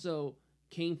 he also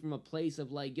came from a place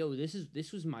of like, yo,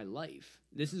 this was my life.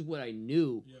 This is what I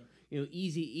knew. You know,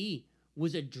 Eazy-E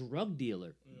was a drug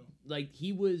dealer. Like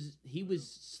he was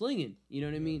slinging, you know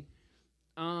what I mean?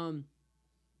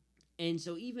 And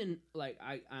so even like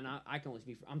I can only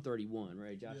speak for, I'm 31,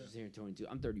 right? Josh is here in 22.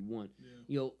 I'm 31.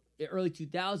 You know, the early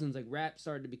 2000s, like rap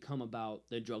started to become about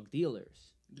the drug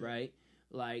dealers, right?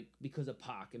 Like because of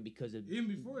Pac and because of even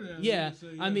before that.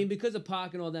 I mean because of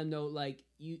Pac and all them though, like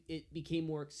it became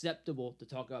more acceptable to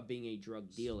talk about being a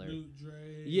drug dealer. Snoop,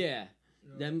 Dre,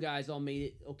 them guys all made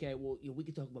it okay. Well, you know, we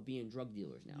could talk about being drug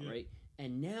dealers now, right?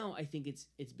 And now I think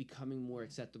it's becoming more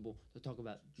acceptable to talk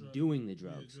about doing the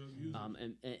drugs,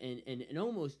 and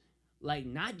almost like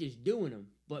not just doing them,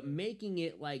 but making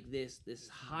it like this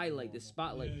highlight, this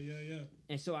spotlight.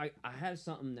 And so I have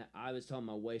something that I was telling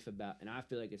my wife about, and I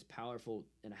feel like it's powerful,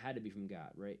 and it had to be from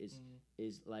God, right?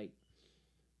 Is like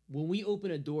when we open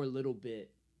a door a little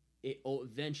bit, it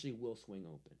eventually will swing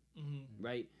open,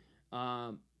 right?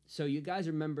 So you guys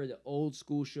remember the old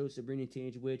school show Sabrina the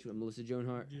Teenage Witch with Melissa Joan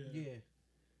Hart? Yeah.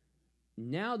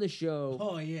 Now the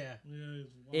show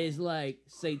is like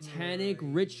satanic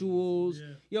Crazy. rituals.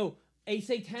 Yo, a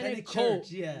satanic cult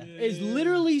church, is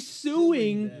literally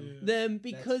suing them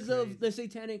because of the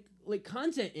satanic like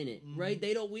content in it, right?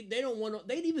 They don't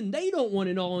want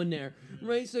it all in there,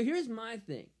 right? So here's my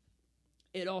thing.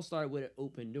 It all started with an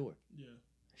open door. A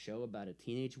show about a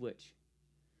teenage witch.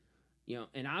 You know,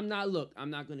 and I'm not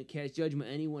going to cast judgment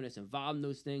on anyone that's involved in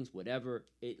those things, whatever.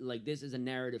 This is a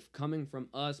narrative coming from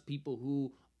us, people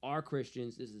who are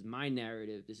Christians. This is my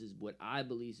narrative. This is what I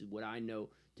believe, this is what I know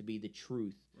to be the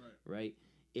truth, right?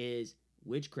 Is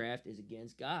witchcraft is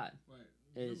against God.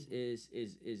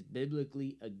 Is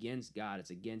biblically against God.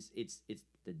 It's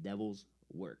the devil's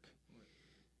work.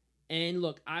 And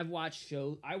look, I watch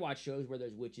shows where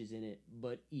there's witches in it,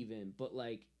 but even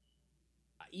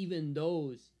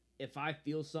those, if I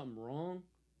feel something wrong,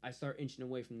 I start inching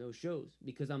away from those shows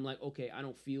because I'm like, okay, I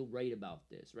don't feel right about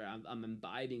this, right? I'm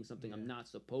imbibing something I'm not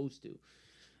supposed to.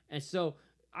 And so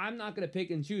I'm not going to pick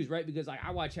and choose, right? Because like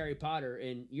I watched Harry Potter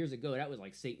and years ago, that was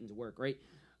like Satan's work, right?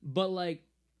 But like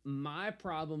my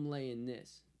problem lay in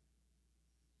this.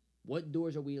 What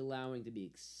doors are we allowing to be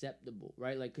acceptable,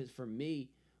 right? Like, because for me,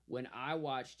 when I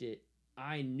watched it,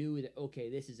 I knew that,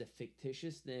 okay, this is a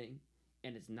fictitious thing.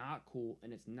 And it's not cool,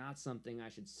 and it's not something I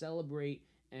should celebrate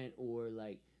and or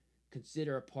like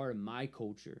consider a part of my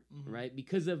culture, right?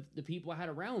 Because of the people I had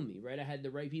around me, right? I had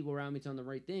the right people around me telling the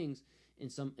right things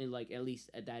in like at least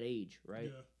at that age,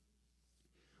 right?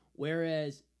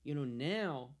 Whereas, you know,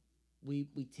 now we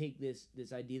take this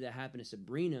idea that happened to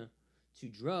Sabrina to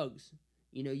drugs.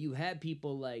 You know, you had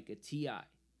people like a T.I.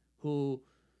 who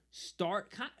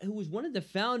was one of the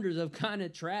founders of kind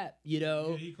of trap, you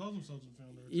know. Yeah, he calls himself the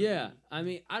founder. Yeah, I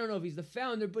mean, I don't know if he's the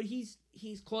founder, but he's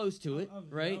close to it,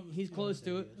 right? He's close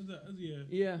to it.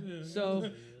 Yeah.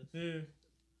 So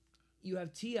you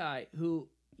have T.I. who,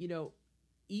 you know,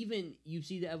 even you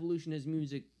see the evolution of his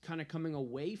music kind of coming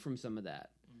away from some of that,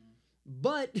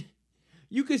 but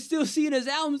you can still see in his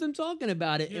albums them talking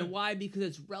about it, and why? Because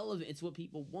it's relevant. It's what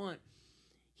people want.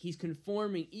 He's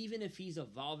conforming, even if he's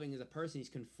evolving as a person. He's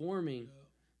conforming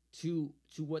to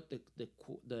what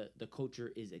the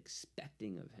culture is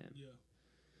expecting of him.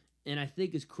 And I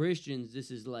think as Christians,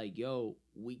 this is like, yo,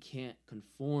 we can't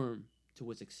conform to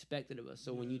what's expected of us.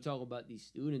 So when you talk about these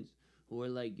students who are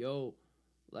like, yo,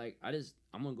 like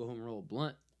I'm gonna go home and roll a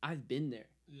blunt. I've been there.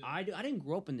 I didn't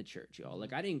grow up in the church, y'all.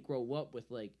 Like I didn't grow up with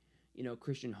like, you know,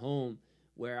 Christian home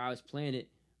where I was playing it.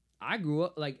 I grew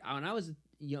up like when I was a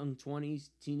young 20s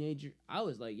teenager. I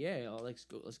was like, yeah, let's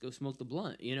go smoke the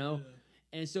blunt, you know.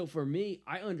 And so for me,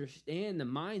 I understand the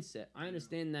mindset. I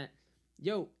understand that,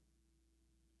 yo,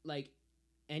 like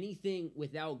anything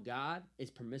without God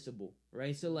is permissible,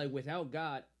 right? So like without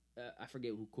God, I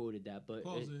forget who quoted that, but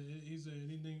he said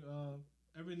anything,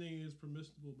 everything is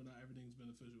permissible, but not everything is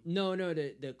beneficial. no,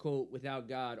 the quote, without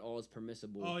God, all is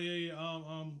permissible. Oh yeah. I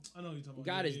know what you're talking about.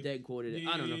 God is dead quoted it.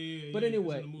 I don't know, but Yeah,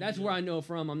 anyway, that's where I know it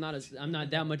from. I'm not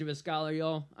that much of a scholar,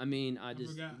 y'all. I mean,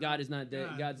 God is not dead.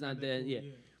 God's not dead. Yeah.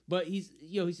 But he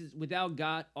says, without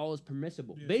God, all is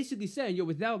permissible. Yeah. Basically saying,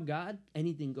 without God,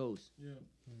 anything goes.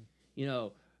 Yeah.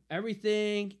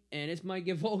 Everything, and this might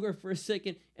get vulgar for a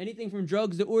second, anything from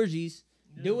drugs to orgies,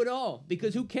 do it all.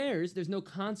 Because who cares? There's no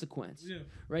consequence. Yeah.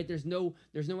 Right? There's no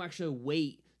actual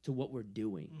weight to what we're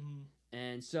doing. Mm-hmm.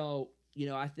 And so,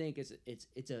 I think it's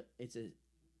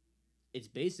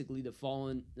basically the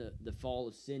fall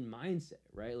of sin mindset,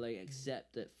 right? Like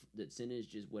accept that sin is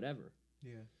just whatever.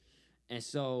 Yeah. And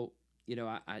so,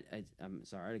 I'm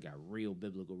sorry, I got real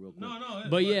biblical real quick. No.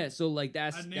 But yeah, so like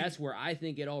that's where I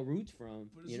think it all roots from.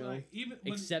 Like,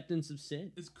 acceptance of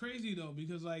sin. It's crazy though,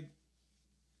 because like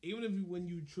even if when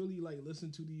you truly like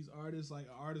listen to these artists, like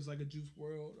an artist like a Juice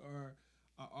WRLD or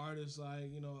an artist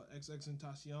like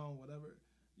XXXTentacion, whatever,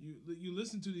 you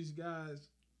listen to these guys.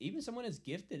 Even someone as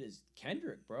gifted as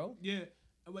Kendrick, bro. Yeah,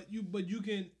 but you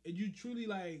can, if you truly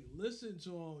like listen to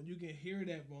them, you can hear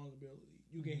that vulnerability.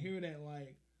 You can hear that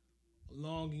like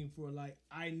longing for like,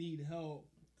 I need help.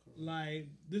 Like,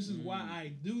 this is why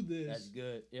I do this. That's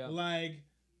good. Yeah. Like,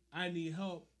 I need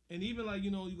help. And even like,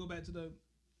 you go back to the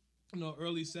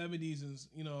early 70s and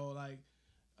like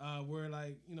where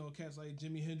like, cats like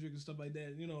Jimi Hendrix and stuff like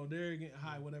that, they're getting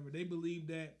high, whatever. They believe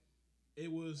that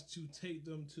it was to take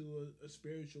them to a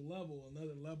spiritual level,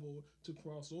 another level to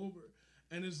cross over.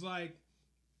 And it's like,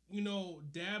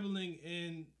 dabbling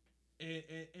in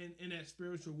that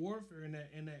spiritual warfare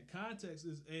in that context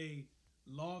is a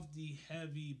lofty,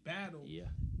 heavy battle. Yeah.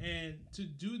 And to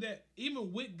do that,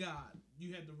 even with God,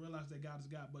 you have to realize that God is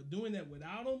God. But doing that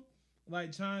without Him,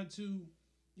 like trying to,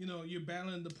 you're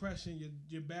battling depression,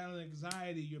 you're battling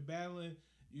anxiety, you're battling,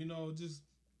 just,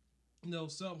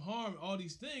 self-harm, all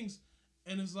these things.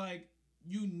 And it's like,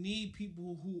 you need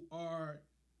people who are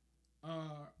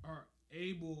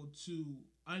able to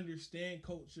understand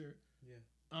culture. Yeah.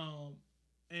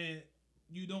 And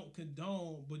you don't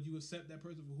condone, but you accept that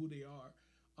person for who they are.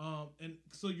 And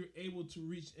so you're able to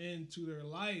reach into their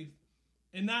life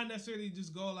and not necessarily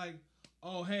just go like,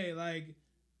 oh, hey, like,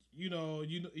 you're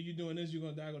doing this, you're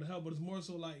going to die, go to hell. But it's more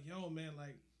so like, yo, man,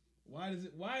 like, why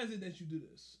is it that you do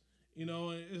this? And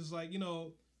it's like,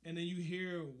 and then you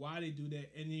hear why they do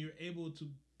that. And then you're able to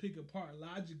pick apart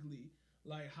logically,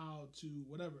 like how to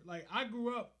whatever. Like, I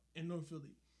grew up in North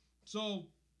Philly. So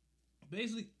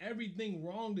basically everything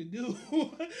wrong to do, you know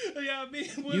what I mean?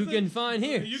 You can find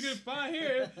here. You can find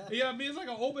here. You know what I mean? It's like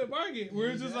an open market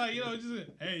where it's just like, just,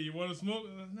 hey, you want to smoke?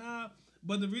 Nah.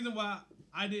 But the reason why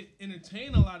I didn't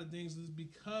entertain a lot of things is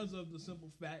because of the simple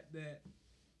fact that,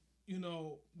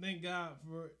 thank God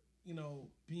for,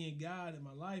 being God in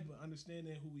my life, but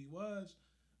understanding who He was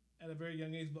at a very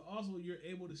young age. But also you're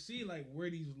able to see like where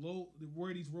these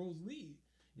roads lead.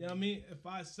 You know what I mean? If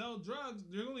I sell drugs,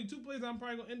 there's only two places I'm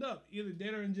probably gonna end up: either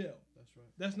dead or in jail. That's right.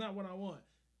 That's not what I want.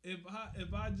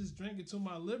 If I just drink it till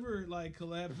my liver like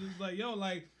collapses, like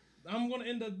like I'm gonna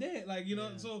end up dead. Like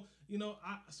so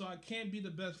I can't be the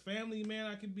best family man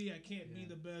I can be. I can't be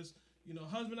the best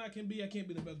husband I can be. I can't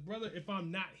be the best brother if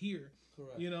I'm not here.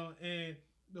 Correct. And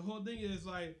the whole thing is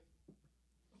like,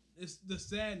 it's the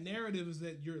sad narrative is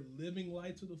that you're living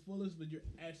life to the fullest, but you're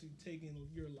actually taking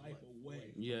your life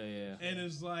away. Yeah. And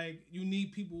it's like, you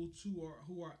need people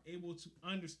who are able to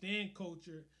understand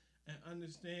culture and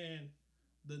understand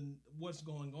what's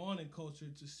going on in culture,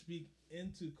 to speak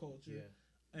into culture,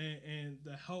 and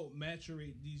to help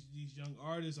maturate these young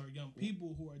artists or young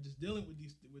people who are just dealing with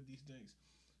these things.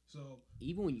 So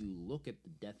even when you look at the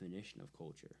definition of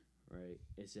culture, right,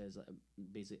 it says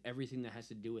basically everything that has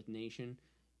to do with nation,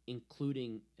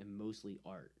 including and mostly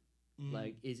art,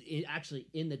 like is actually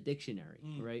in the dictionary,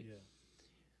 right? Yeah.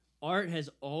 Art has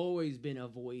always been a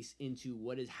voice into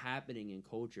what is happening in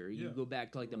culture. You go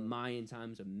back to like the Mayan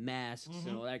times of masks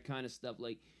and all that kind of stuff.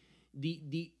 Like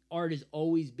the art has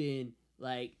always been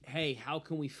like, hey, how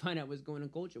can we find out what's going on in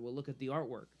culture? Well, look at the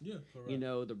artwork. Yeah,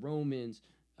 correct. The Romans,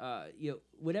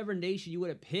 whatever nation you would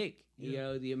have picked, the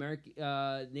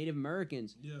Native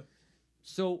Americans. Yeah.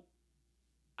 So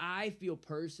I feel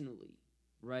personally,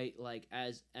 right, like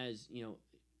as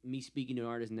me speaking to an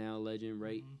artist now, legend,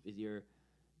 right, with your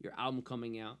album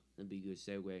coming out, that'd be a good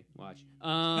segue. Watch,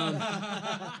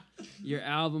 your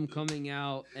album coming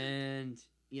out, and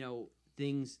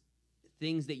things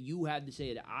things that you have to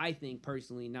say that I think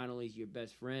personally, not only as your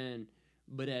best friend,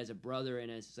 but as a brother and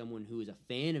as someone who is a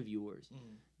fan of yours,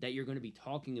 that you're going to be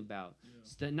talking about.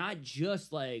 So not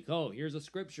just like, oh, here's a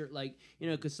scripture, like, you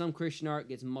know, because some Christian art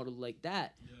gets muddled like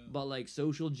that, but like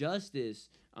social justice,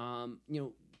 you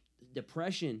know,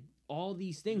 depression, all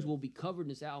these things will be covered in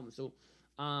this album. So,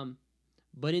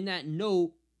 but in that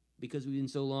note, because we've been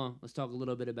so long, let's talk a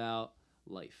little bit about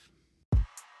life.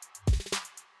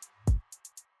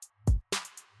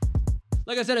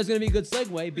 Like I said, it's going to be a good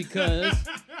segue because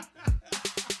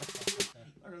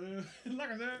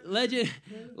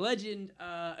Legend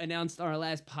announced on our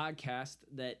last podcast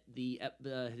that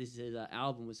his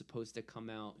album was supposed to come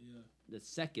out the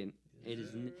 2nd. It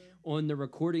is on the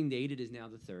recording date. It is now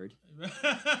the 3rd.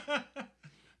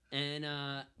 And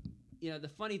you know, the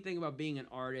funny thing about being an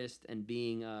artist and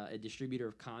being a distributor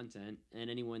of content, and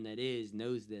anyone that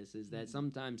knows this, is that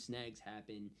sometimes snags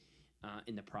happen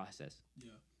in the process.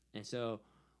 Yeah. And so,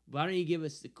 why don't you give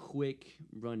us a quick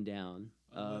rundown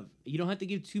of, you don't have to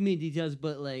give too many details,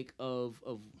 but like of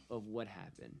what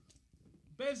happened.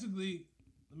 Basically,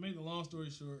 to make the long story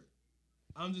short,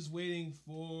 I'm just waiting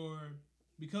for,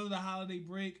 because of the holiday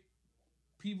break,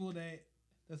 people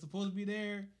that's supposed to be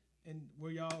there and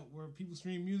where people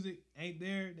stream music ain't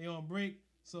there, they on break.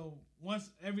 So once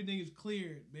everything is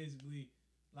cleared, basically,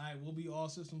 like, we'll be all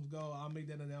systems go. I'll make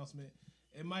that announcement.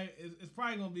 It's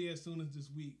probably gonna be as soon as this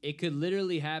week. It could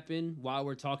literally happen while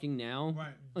we're talking now,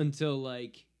 right? Until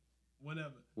like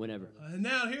whenever.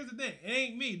 Now here's the thing: it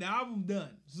ain't me. The album's done.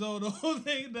 So the whole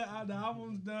thing, the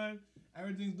album's done.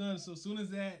 Everything's done. So as soon as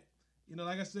that, you know,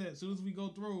 like I said, as soon as we go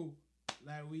through,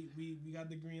 like we got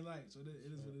the green light. So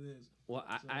it is what it is. Well,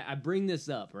 I bring this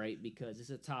up, right, because it's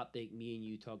a topic me and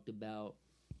you talked about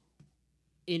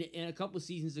in a couple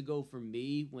seasons ago for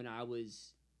me, when I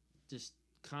was just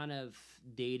kind of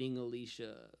dating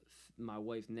Alicia, my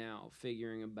wife now,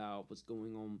 figuring about what's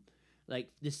going on,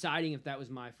 like deciding if that was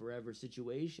my forever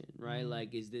situation, right?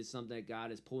 Like, is this something that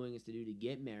God is pulling us to do, to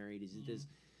get married? Is it this,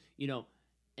 you know?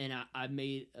 And I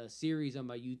made a series on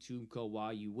my YouTube called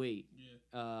While You Wait.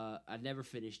 Yeah. I never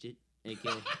finished it. Okay.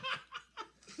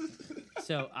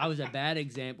 So I was a bad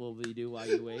example of what you do while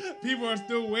you wait. People are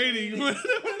still waiting.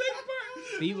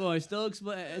 People are still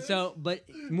so, but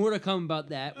more to come about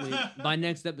that. By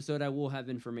next episode, I will have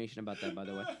information about that, by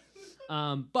the way.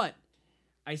 But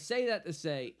I say that to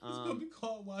say, it's gonna be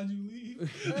called Why'd You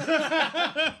Leave?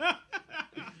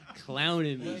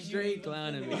 Clowning me, straight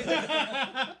clowning me.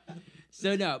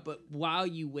 So no, but While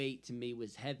You Wait to me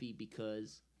was heavy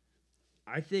because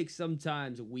I think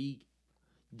sometimes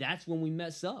that's when we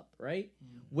mess up, right?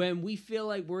 When we feel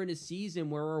like we're in a season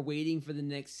where we're waiting for the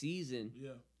next season.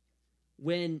 Yeah.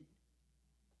 When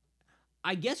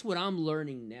I guess what I'm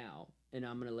learning now, and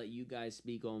I'm gonna let you guys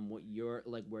speak on what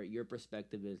where your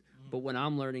perspective is, but what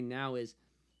I'm learning now is,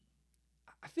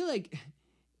 I feel like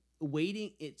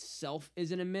waiting itself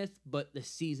isn't a myth, but the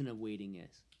season of waiting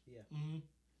is. Yeah. Mm-hmm.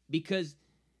 Because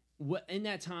in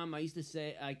that time, I used to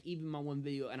say, like, even my one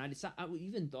video, and I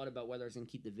even thought about whether I was gonna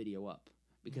keep the video up,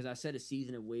 because I said a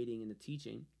season of waiting in the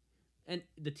teaching, and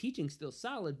the teaching's still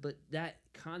solid, but that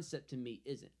concept to me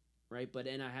isn't. Right, but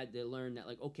then I had to learn that,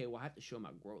 like, okay, well, I have to show my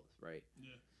growth, right?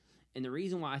 Yeah. And the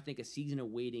reason why I think a season of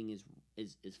waiting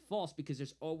is false, because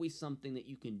there's always something that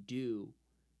you can do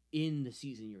in the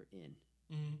season you're in.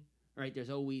 Mm-hmm. Right? There's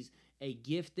always a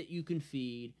gift that you can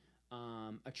feed,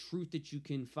 a truth that you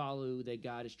can follow that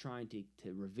God is trying to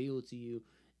reveal to you.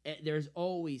 There's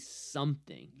always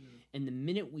something. Yeah. And the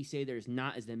minute we say there's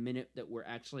not is the minute that we're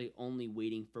actually only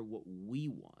waiting for what we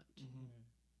want,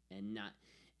 and not.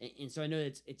 And so I know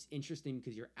it's interesting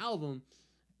because your album,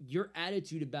 your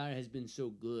attitude about it has been so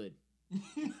good.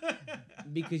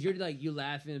 Because you're like, you're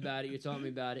laughing about it, you're talking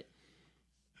about it.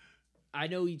 I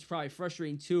know it's probably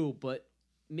frustrating too, but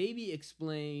maybe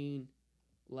explain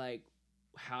like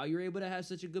how you're able to have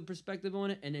such a good perspective on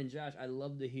it. And then Josh, I'd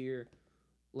love to hear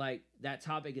like that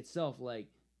topic itself, like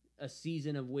a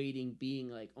season of waiting being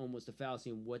like almost a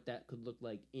fallacy, and what that could look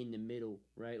like in the middle,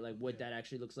 right? Like what that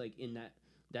actually looks like in that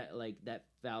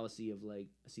fallacy of like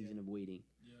a season of waiting.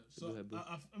 Yeah. So go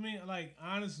ahead, I mean, like,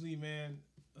 honestly, man,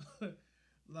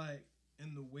 like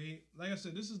in the wait, like I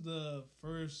said, this is the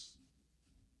first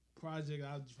project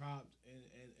I've dropped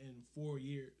in 4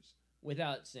 years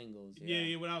without singles.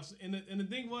 Yeah, without. And the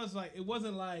thing was, like, it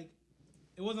wasn't like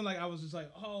I was just like,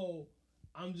 oh,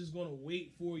 I'm just gonna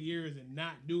wait 4 years and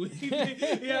not do anything.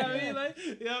 You know what I mean? Like,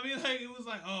 you know what I mean? Like, it was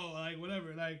like, oh, like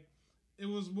whatever. Like, it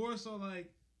was more so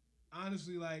like,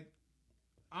 honestly, like,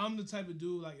 I'm the type of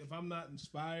dude, like, if I'm not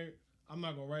inspired, I'm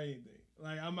not gonna write anything.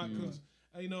 Like, I'm not, cause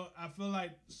I feel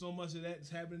like so much of that's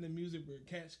happening in music where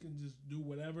cats can just do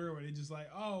whatever, or they just like,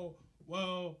 oh,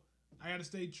 well, I gotta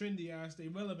stay trendy, I gotta stay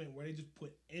relevant, where they just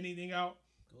put anything out.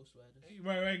 Ghost Riders.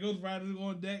 Right, Ghost Riders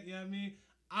on deck, you know what I mean?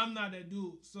 I'm not that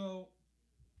dude. So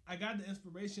I got the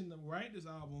inspiration to write this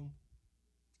album.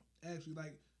 Actually,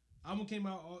 like, album came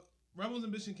out, Rebels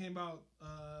Ambition came out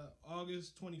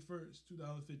August 21st,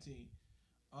 2015.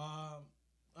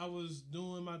 I was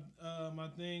doing my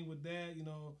thing with that,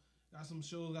 got some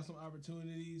shows, got some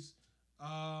opportunities,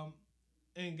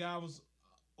 and God was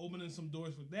opening some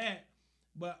doors with that.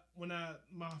 But when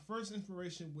my first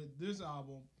inspiration with this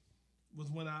album was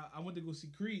when I went to go see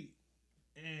Creed,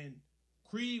 and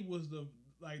Creed was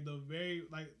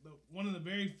one of the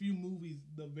very few movies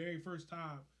the very first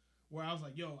time where I was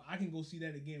like, yo, I can go see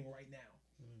that again right now,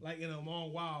 like in a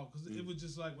long while, because it was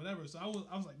just like whatever. So I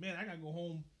was like, man, I gotta go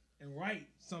home and write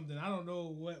something. I don't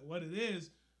know what it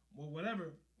is, but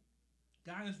whatever.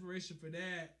 Got inspiration for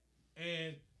that,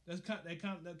 and that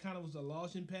kind of was a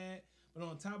launching pad. But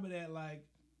on top of that, like,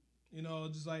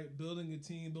 just like building a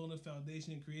team, building a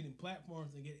foundation, creating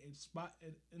platforms, and get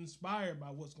inspired by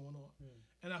what's going on.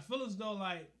 And I feel as though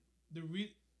like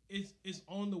it's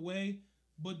on the way,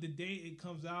 but the day it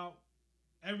comes out,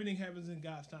 everything happens in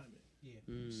God's timing. Yeah.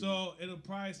 So it'll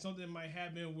probably something might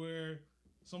happen where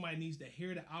somebody needs to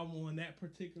hear the album on that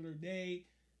particular day,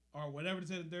 or whatever to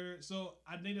say the third. So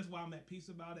I think that's why I'm at peace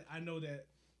about it. I know that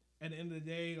at the end of the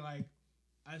day, like,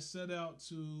 I set out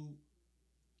to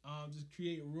just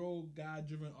create real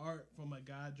God-driven art from a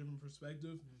God-driven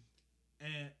perspective,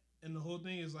 and the whole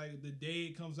thing is like the day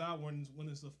it comes out, when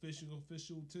it's official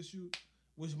tissue,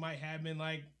 which might happen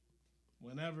like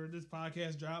whenever this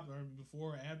podcast drops, or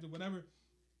before or after, whatever.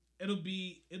 It'll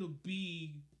be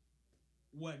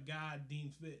what God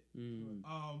deems fit.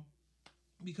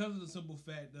 Because of the simple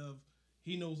fact of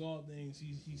He knows all things,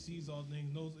 He sees all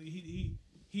things, knows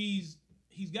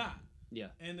He's God. Yeah.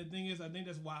 And the thing is, I think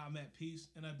that's why I'm at peace.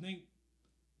 And I think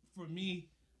for me,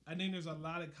 I think there's a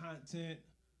lot of content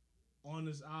on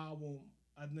this album.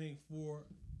 I think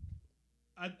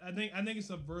it's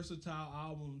a versatile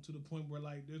album to the point where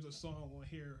like there's a song on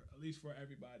here at least for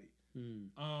everybody.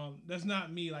 That's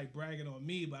not me like bragging on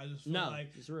me, but I just feel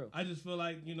like it's real. I just feel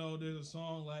like there's a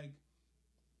song like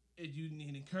if you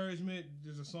need encouragement,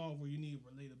 there's a song where you need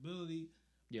relatability.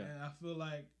 Yeah. And I feel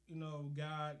like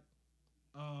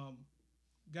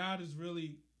God has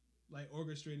really like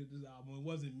orchestrated this album. It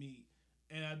wasn't me.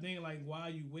 And I think like While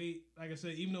You Wait, like I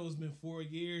said, even though it's been 4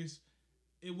 years,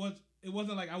 it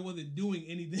wasn't like I wasn't doing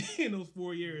anything in those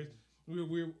 4 years.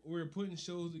 We were putting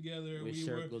shows together. Which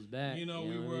circles back. We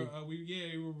were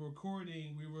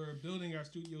recording. We were building our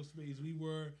studio space. We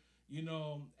were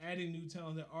adding new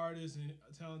talented artists and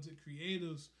talented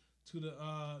creatives to the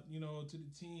to the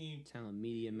team. Talent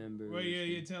media members. Right,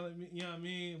 yeah, talent. You know what I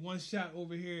mean? One shot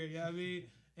over here. You know what I mean?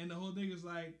 And the whole thing is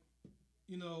like,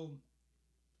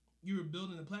 you were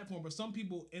building a platform, but some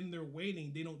people in their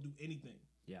waiting, they don't do anything.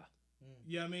 Yeah.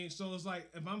 You know what I mean? So it's like,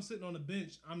 if I'm sitting on the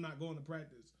bench, I'm not going to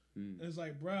practice. And it's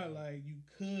like, bruh, like, you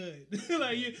could.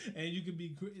 like, you could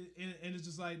be, and it's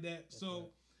just like that. That's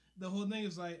so the whole thing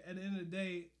is like, at the end of the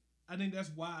day, I think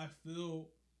that's why I feel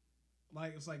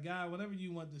like, it's like, God, whatever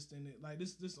you want this thing, like,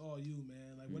 this all you,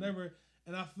 man. Like, whatever.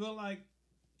 And I feel like,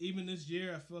 even this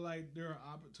year, I feel like there are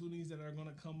opportunities that are going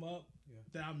to come up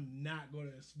that I'm not going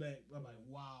to expect. I'm like,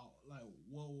 wow, like,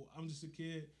 whoa, I'm just a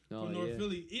kid from North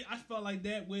Philly. I felt like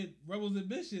that with Rebels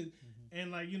Ambition.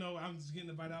 And like, I'm just getting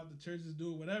invited out to churches,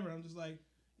 do whatever. I'm just like,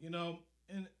 and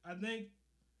I think,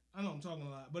 I know I'm talking a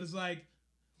lot, but it's like,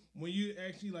 when you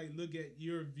actually like look at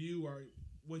your view or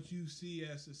what you see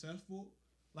as successful,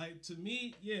 like, to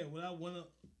me, yeah, would I want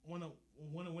to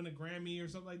win a Grammy or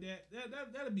something like that?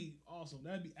 That'd be awesome.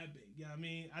 That'd be epic. Yeah, I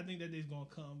mean, I think that day's gonna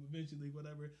come eventually.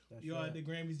 Whatever. Y'all at the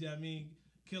Grammys, yeah, I mean,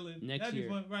 killing next that'd year.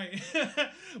 Be fun, right?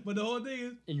 But the whole thing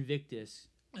is Invictus.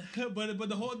 but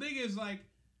the whole thing is like,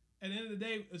 at the end of the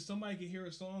day, if somebody can hear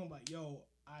a song like, yo,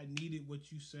 I needed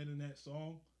what you said in that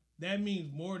song, that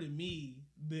means more to me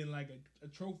than like a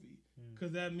trophy.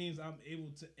 Because that means I'm able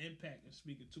to impact and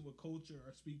speak to a culture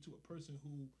or speak to a person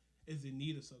who is in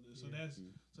need of something. So that's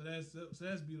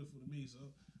beautiful to me. So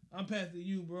I'm passing to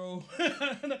you, bro.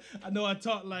 I know I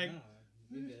talk like. Nah,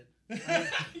 you're good.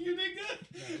 You did good.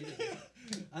 Yeah, you did good.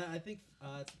 I think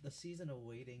the season of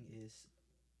waiting is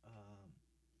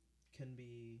can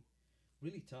be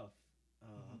really tough,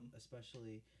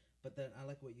 especially. But then I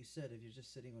like what you said. If you're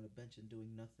just sitting on a bench and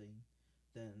doing nothing,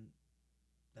 then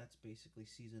that's basically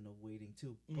season of waiting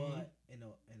too. But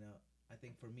I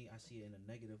think for me, I see it in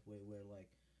a negative way where like,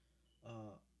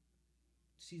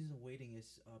 season of waiting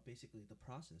is basically the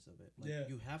process of it. Like Yeah.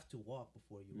 you have to walk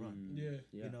before you run. Yeah.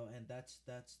 Yeah. You know, and that's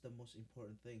the most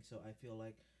important thing. So I feel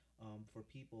like for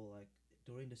people, like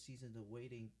during the season of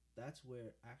waiting, that's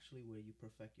where you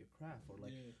perfect your craft, or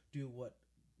like do what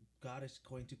God is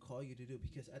going to call you to do.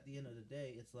 Because at the end of the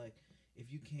day, it's like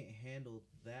if you can't handle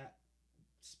that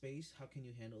space, how can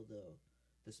you handle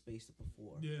the space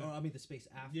before? Yeah. Or I mean the space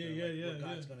after. What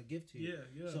God's gonna give to you.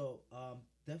 Yeah. So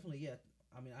definitely, yeah.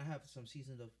 I mean, I have some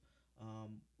seasons of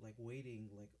like waiting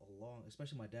like a long,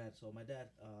 especially my dad. So my dad,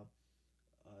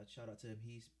 shout out to him.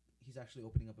 He's actually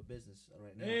opening up a business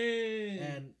right now. Hey.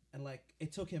 And like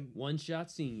it took him One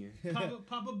shot senior.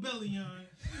 Papa Belly on.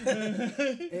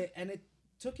 and it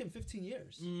took him 15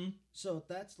 years. Mm-hmm. So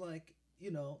that's like,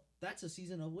 that's a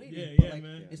season of waiting. Yeah, but yeah, like,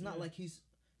 man. it's not like he's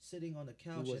sitting on the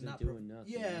couch He and wasn't not doing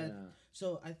nothing. Yeah.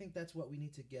 So I think that's what we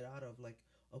need to get out of. Like,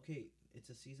 okay, it's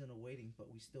a season of waiting,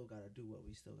 but we still gotta do what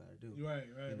we still gotta do. Right.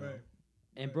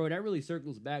 And bro, that really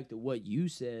circles back to what you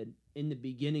said in the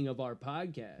beginning of our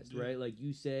podcast, right? Like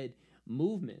you said,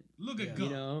 movement. Look at Yeah. God. You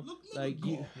know, look like at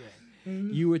God.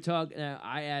 you were talking.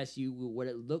 I asked you what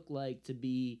it looked like to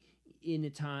be in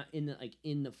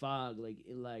the fog,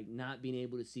 like not being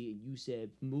able to see. And you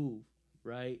said move,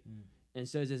 right? And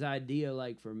so it's this idea,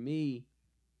 like for me,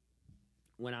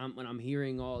 when I'm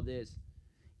hearing all this,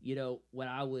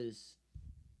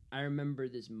 I remember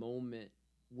this moment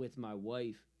with my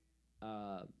wife.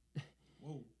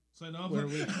 Whoa. Say no. Where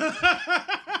we-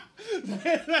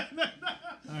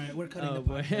 All right, we're cutting the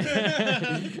boy.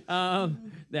 podcast.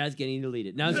 That's getting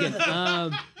deleted. No, I'm just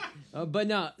kidding. But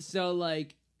no, so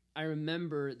like I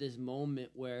remember this moment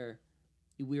where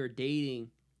we were dating,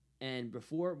 and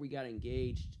before we got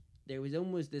engaged, there was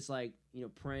almost this like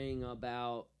praying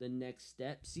about the next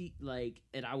step. See, like,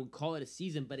 and I would call it a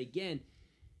season, but again,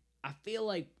 I feel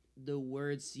like the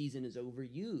word season is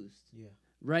overused. Yeah.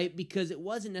 Right? Because it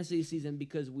wasn't necessarily a season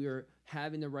because we were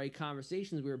having the right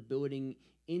conversations. We were building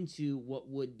into what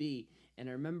would be. And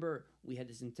I remember we had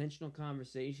this intentional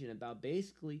conversation about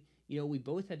basically, we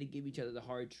both had to give each other the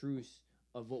hard truths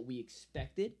of what we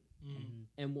expected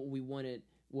and what we wanted,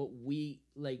 what we,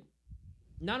 like,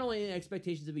 not only in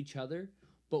expectations of each other,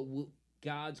 but what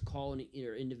God's call in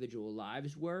our individual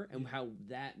lives were and how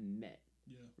that met.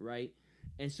 Yeah. Right?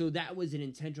 And so that was an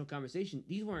intentional conversation.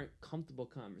 These weren't comfortable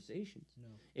conversations. No.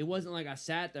 It wasn't like I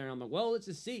sat there and I'm like, well, let's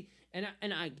just see. And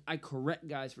I correct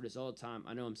guys for this all the time.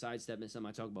 I know I'm sidestepping something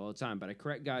I talk about all the time, but I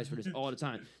correct guys for this all the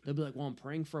time. They'll be like, well, I'm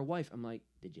praying for a wife. I'm like,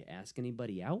 did you ask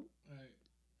anybody out? Right.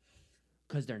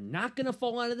 Because they're not going to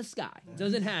fall out of the sky. It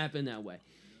doesn't happen that way.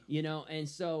 And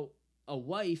so a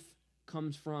wife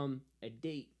comes from a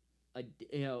date. A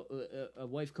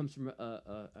wife comes from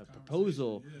a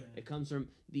proposal. Yeah. It comes from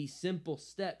these simple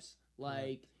steps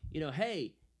like,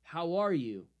 hey, how are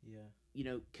you?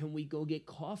 Yeah. Can we go get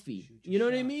coffee? Shoot your You know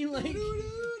what I shot. mean? Like,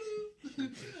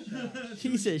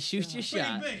 he says, shoot your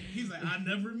shot. Bang, bang. He's like, I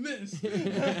never miss.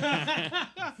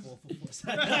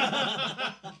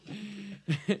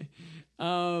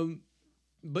 4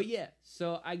 But yeah,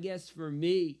 so I guess for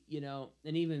me,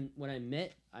 and even when I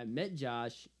met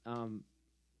Josh,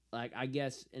 like I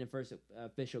guess in the first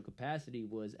official capacity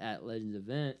was at Legends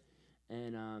event,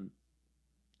 and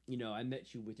I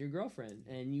met you with your girlfriend,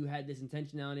 and you had this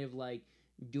intentionality of like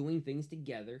doing things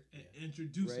together,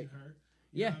 Introducing Right. her.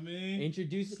 Yeah. Know what I mean?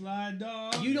 introduce. Slide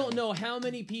dog. You don't know how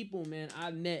many people, man,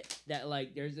 I've met that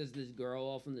like there's this girl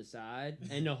off on the side,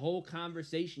 and the whole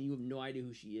conversation you have no idea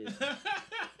who she is.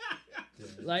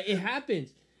 Like it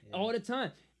happens all the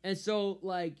time. And so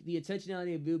like the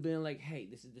intentionality of you being like, hey,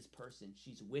 this is this person,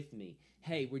 she's with me.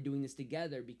 Hey, we're doing this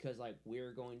together because like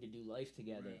we're going to do life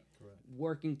together, Correct.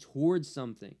 working towards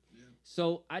something. Yeah.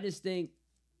 So I just think,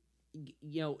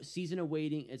 season of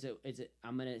waiting is a.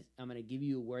 I'm gonna give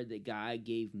you a word that God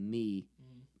gave me,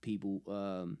 people,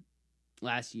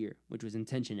 last year, which was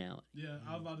intentionality. Yeah,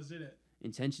 I was about to say that.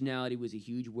 Intentionality was a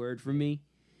huge word for me.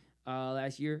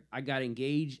 Last year, I got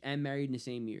engaged and married in the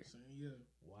same year. Same year.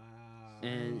 Wow.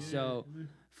 And Yeah. so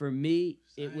for me,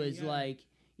 it Same was guy. like,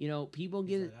 people He's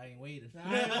get like, I ain't waiting.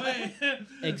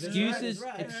 excuses.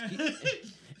 That's right.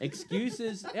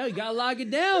 Excuses. Yeah, you gotta lock it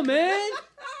down, man.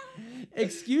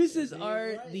 Excuses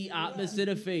are the opposite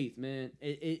of faith, man.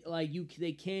 It like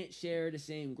they can't share the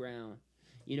same ground.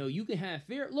 You can have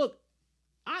fear. Look,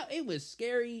 it was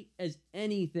scary as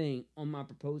anything on my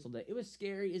proposal day. It was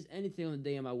scary as anything on the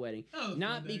day of my wedding.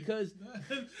 Not because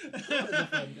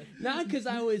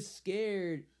I was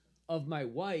scared of my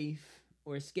wife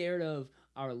or scared of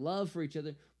our love for each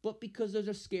other, but because those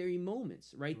are scary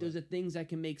moments, right? Those are things that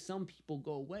can make some people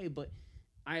go away, but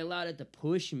I allowed it to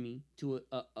push me to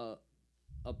a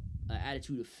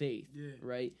attitude of faith, Yeah.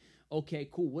 right? Okay,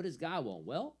 cool. What does God want?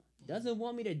 Well, doesn't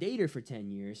want me to date her for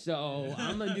 10 years, so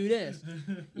I'm gonna do this,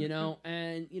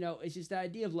 and it's just the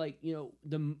idea of like,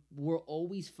 we're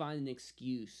always finding an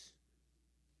excuse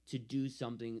to do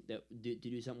something to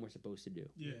do something we're supposed to do.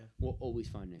 Yeah. We'll always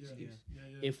find an excuse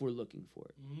if we're looking for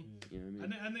it. Mm-hmm. You know what I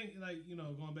mean? I think like,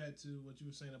 going back to what you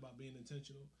were saying about being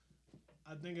intentional,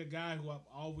 I think a guy who I've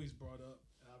always brought up,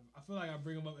 I feel like I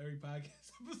bring him up every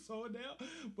podcast episode now,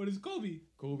 but it's Kobe.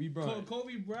 Kobe Bryant.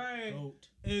 Kobe Bryant Goat.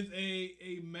 is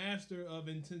a master of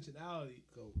intentionality.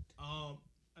 Goat.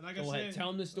 And like Go I ahead, said, tell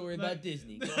him the story about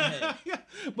Disney. Go ahead.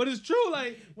 But it's true.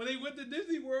 Like when they went to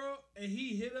Disney World and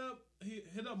he hit up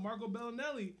Marco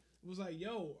Bellinelli, it was like,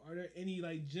 yo, are there any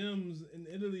like gyms in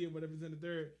Italy or whatever in the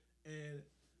third? And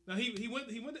now he went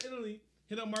to Italy.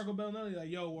 Hit up Marco Bellinelli like,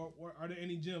 yo, are there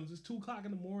any gyms? It's 2:00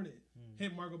 in the morning.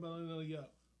 Hit Marco Bellinelli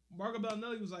up. Marco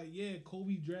Bellinelli was like, yeah,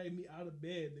 Kobe dragged me out of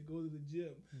bed to go to the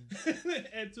gym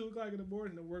at 2:00 in the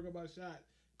morning to work on my shot.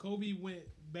 Kobe went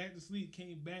back to sleep,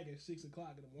 came back at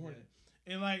 6:00 in the morning.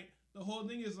 Yeah. And like the whole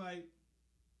thing is like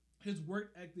his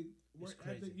work ethic.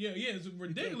 Yeah, it's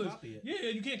ridiculous. You can't copy it. Yeah,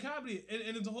 you can't copy it.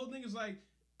 And the whole thing is like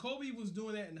Kobe was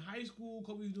doing that in high school.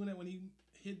 Kobe was doing that when he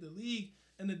hit the league.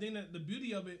 And the thing the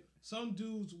beauty of it, some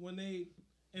dudes and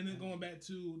then going back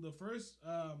to the first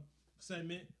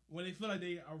segment, when they feel like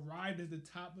they arrived at the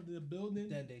top of the building,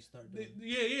 then they start doing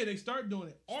it. They start doing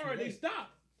it. Or they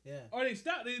stop. Yeah. Or they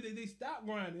stop. They stop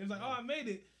grinding. It's like, I made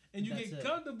it. And you get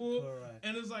comfortable. Correct.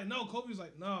 And it's like, no, Kobe's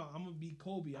like, no, I'm going to be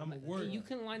Kobe. I'm going to work. You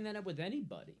can line that up with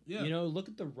anybody. Yeah. Look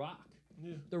at The Rock.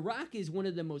 Yeah. The Rock is one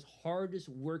of the most hardest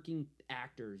working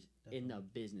actors in the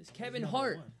business. Kevin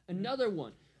Hart, another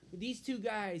one. These two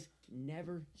guys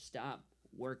never stop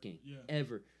working,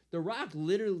 ever. The Rock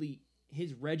literally,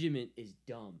 his regiment is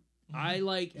dumb.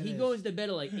 He goes to bed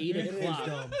at like 8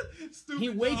 o'clock. He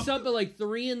wakes up at like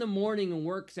 3 in the morning and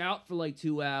works out for like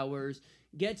 2 hours.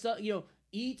 Gets up,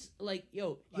 eats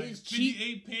his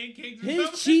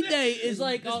cheat day is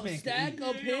like a stack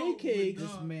of pancakes.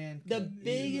 This man, the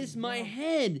biggest my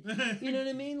head. You know what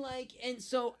I mean? Like, and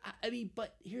so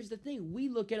but here's the thing: we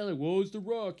look at it like, well, it's The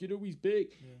Rock. He's big.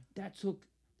 Yeah.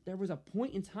 There was a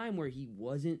point in time where he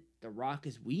wasn't The Rock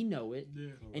as we know it,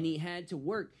 and he had to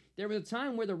work. There was a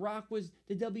time where The Rock was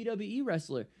the WWE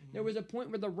wrestler. Mm-hmm. There was a point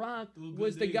where The Rock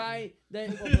was the guy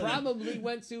that probably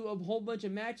went to a whole bunch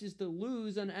of matches to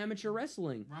lose on amateur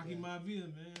wrestling. Rocky Maivia,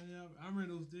 man. Yeah, I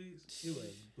remember those days. It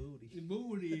was booty.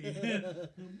 Booty.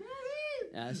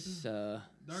 That's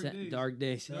dark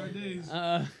days.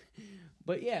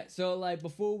 But yeah, so like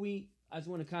I just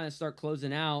want to kind of start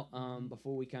closing out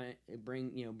before we kind of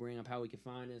bring up how we can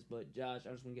find us. But Josh,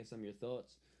 I just want to get some of your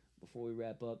thoughts before we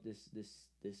wrap up this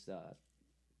topic.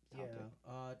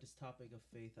 This topic of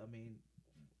faith. I mean,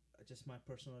 just my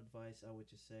personal advice, I would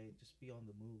just say, just be on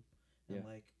the move and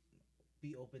like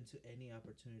be open to any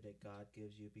opportunity that God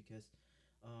gives you, because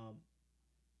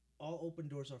all open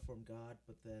doors are from God,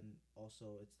 but then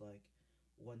also it's like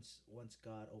once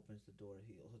God opens the door,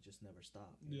 he'll just never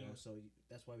stop. You know? So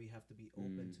that's why we have to be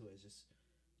open to it. Just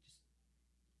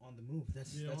on the move.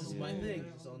 That's just my thing.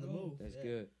 Just on the move. That's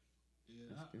good.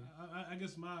 Yeah, I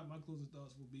guess my closing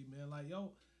thoughts would be, man, like,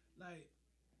 yo, like,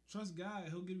 trust God.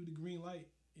 He'll give you the green light.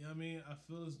 You know what I mean? I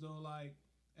feel as though, like,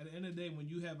 at the end of the day, when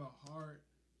you have a heart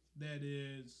that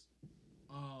is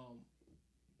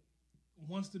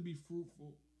wants to be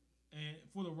fruitful and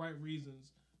for the right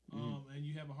reasons, and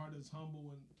you have a heart that's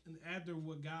humble and after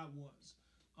what God wants,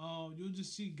 you'll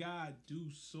just see God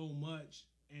do so much,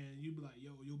 and you'll be like,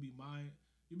 yo, you'll be mind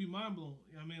blown.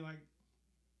 You know what I mean? Like,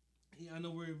 I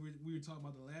know we were talking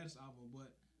about the last album,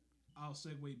 but I'll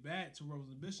segue back to Rebels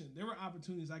Ambition. There were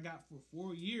opportunities I got for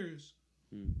 4 years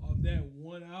of that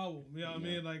one album. You know what I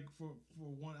mean? Like for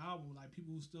one album, like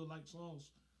people who still like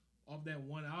songs off that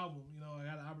one album. You know, I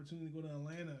got an opportunity to go to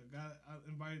Atlanta, got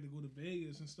invited to go to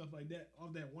Vegas and stuff like that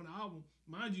off that one album.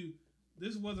 Mind you,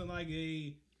 this wasn't like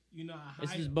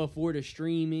this is before the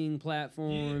streaming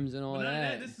platforms and all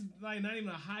that. This is like not even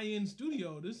a high-end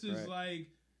studio. This is like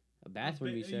a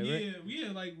bathroom, you said, right?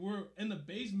 Yeah, like we're in the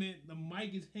basement. The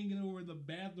mic is hanging over the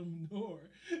bathroom door.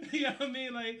 You know what I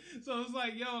mean? Like, so it's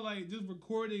like, yo, like just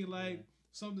recording like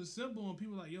something simple, and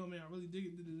people are like, yo, man, I really dig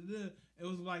it. It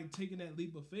was like taking that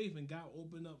leap of faith, and God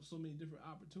opened up so many different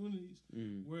opportunities.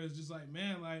 Where it's just like,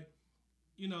 man, like,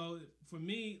 you know, for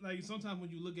me, like sometimes when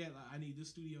you look at like, I need this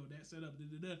studio, that setup,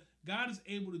 God is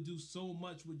able to do so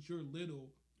much with your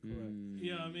little. Correct.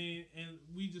 You know what I mean? And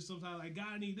we just sometimes like,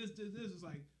 God, I need this. It's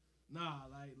like, nah,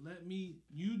 like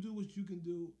you do what you can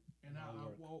do, and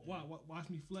I'll watch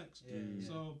me flex.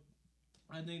 So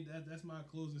I think that's my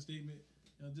closing statement.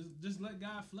 Just let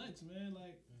God flex, man.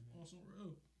 Like on some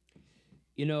real.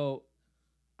 You know,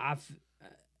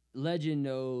 Legend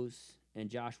knows, and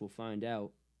Josh will find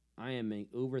out. I am an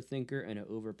overthinker and an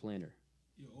overplanner.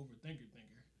 You're overthinker.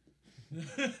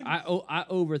 I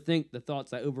overthink the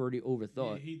thoughts I already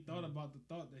overthought. Yeah, he thought about the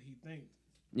thought that he thinks.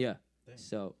 Yeah. Dang.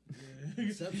 So.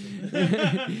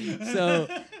 Yeah. So.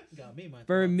 Got me, my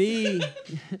For thoughts.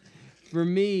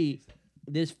 me,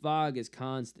 this fog is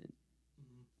constant.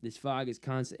 This fog is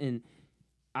constant, and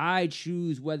I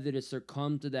choose whether to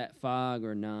succumb to that fog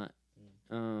or not.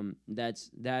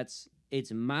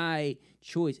 It's my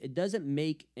choice. It doesn't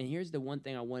make. And here's the one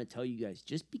thing I want to tell you guys: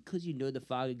 just because you know the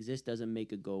fog exists doesn't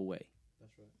make it go away.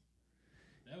 That's right.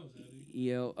 That was heavy.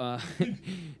 You know,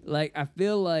 like I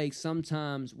feel like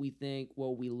sometimes we think,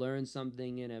 well, we learned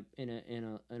something in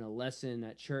a lesson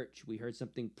at church. We heard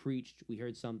something preached. We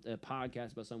heard a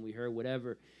podcast about something. We heard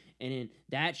whatever, and then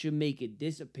that should make it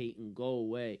dissipate and go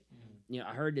away. You know,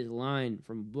 I heard this line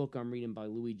from a book I'm reading by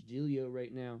Luigi Giglio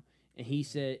right now, and he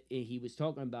said he was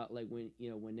talking about like when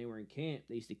they were in camp,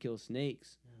 they used to kill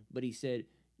snakes, but he said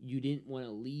you didn't want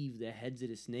to leave the heads of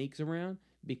the snakes around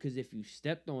because if you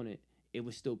stepped on it, it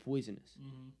was still poisonous.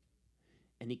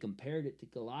 And he compared it to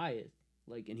Goliath,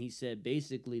 and he said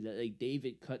basically that like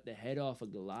David cut the head off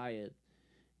of Goliath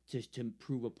just to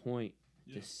prove a point,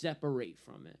 to separate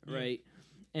from it, right?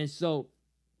 And so,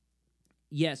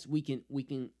 yes, we can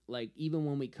like even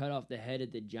when we cut off the head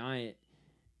of the giant,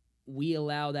 we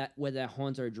allow that whether that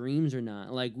haunts our dreams or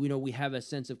not. Like we have a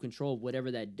sense of control of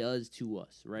whatever that does to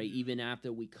us, right? Even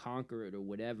after we conquer it or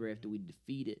whatever, after we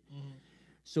defeat it.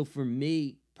 So for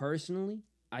me personally,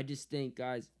 I just think,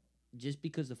 guys, just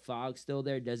because the fog's still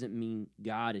there doesn't mean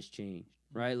God has changed,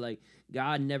 right? Like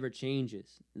God never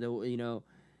changes, though. And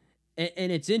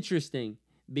it's interesting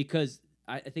because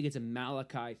I think it's in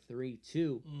Malachi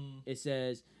 3:2. It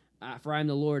says, "For I am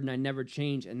the Lord and I never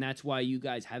change, and that's why you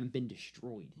guys haven't been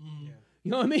destroyed." Yeah.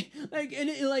 You know what I mean? Like, and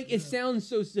it sounds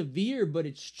so severe, but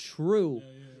it's true.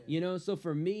 So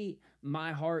for me,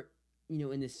 my heart,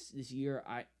 in this year,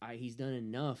 he's done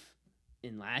enough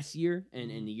in last year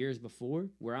and in the years before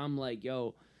where I'm like,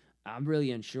 yo, I'm really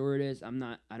unsure of this. I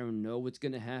don't know what's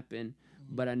gonna happen,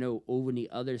 but I know over the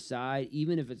other side,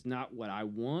 even if it's not what I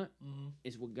want,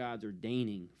 it's what God's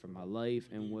ordaining for my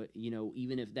life, and what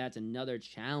even if that's another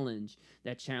challenge,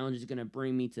 that challenge is gonna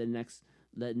bring me to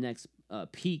the next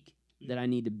peak that I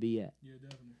need to be at. Yeah,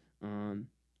 definitely.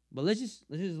 But let's just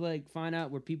like find out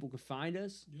where people can find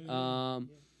us. I'm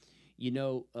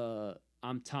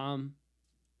Tom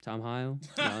Heil.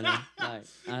 No. Like,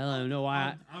 I don't know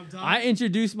why. I'm Tom. I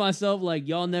introduced myself like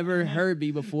y'all never heard me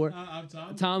before. I'm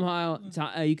Tom. Tom Heil.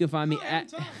 You can find me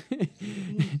at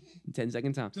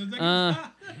 10-second Tom. 10 seconds.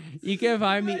 You can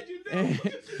find me.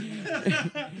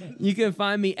 You can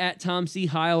find me at Tom C.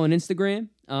 Heil on Instagram.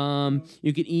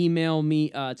 You can email me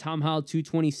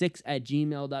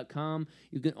tomheil226@gmail.com.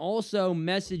 You can also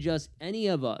message us, any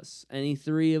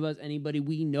three of us, anybody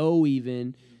we know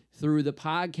even, through the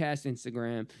podcast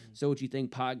Instagram. So What You Think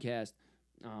podcast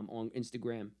on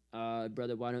Instagram.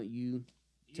 Brother, why don't you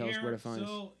tell us where to find us?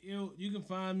 So you can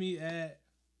find me at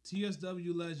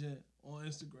TSW Legend on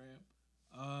Instagram.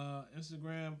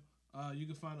 You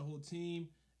can find the whole team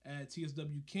at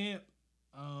TSW Camp.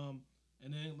 And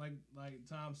then like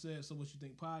Tom said, So What You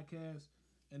Think podcast.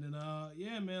 And then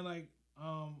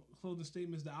closing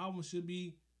statements, the album should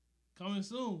be coming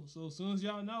soon. So as soon as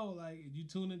y'all know, like if you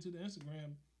tune into the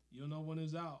Instagram, you'll know when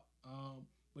it's out.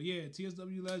 But yeah,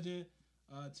 TSW Legend,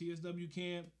 TSW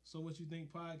Camp, So What You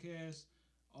Think podcast,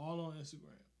 all on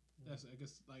Instagram. That's the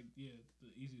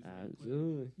easiest way.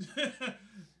 Absolutely.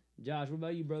 Josh, what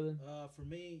about you, brother? For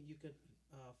me, you could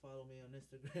follow me on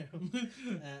Instagram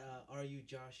at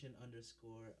RUJoshin_.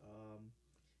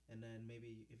 And then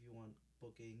maybe if you want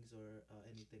bookings or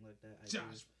anything like that,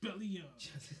 Josh Bellion.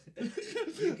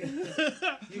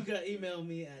 You can email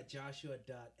me at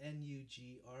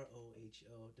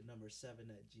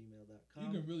joshua.nugroho7@gmail.com.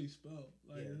 You can really spell.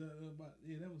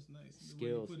 That was nice.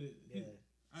 Skills. The way you put it. Yeah.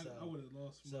 I would have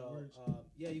lost my words.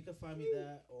 You can find me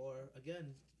that, or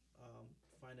again,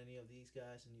 find any of these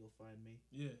guys and you'll find me.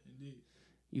 Yeah, indeed.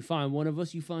 You find one of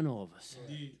us, you find all of us.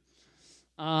 Indeed.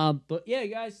 But yeah,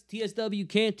 guys, TSW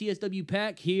Camp, TSW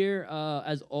Pack here.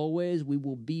 As always, we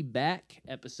will be back,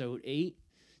 episode 8.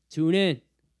 Tune in.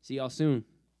 See y'all soon.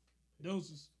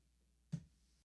 Doses.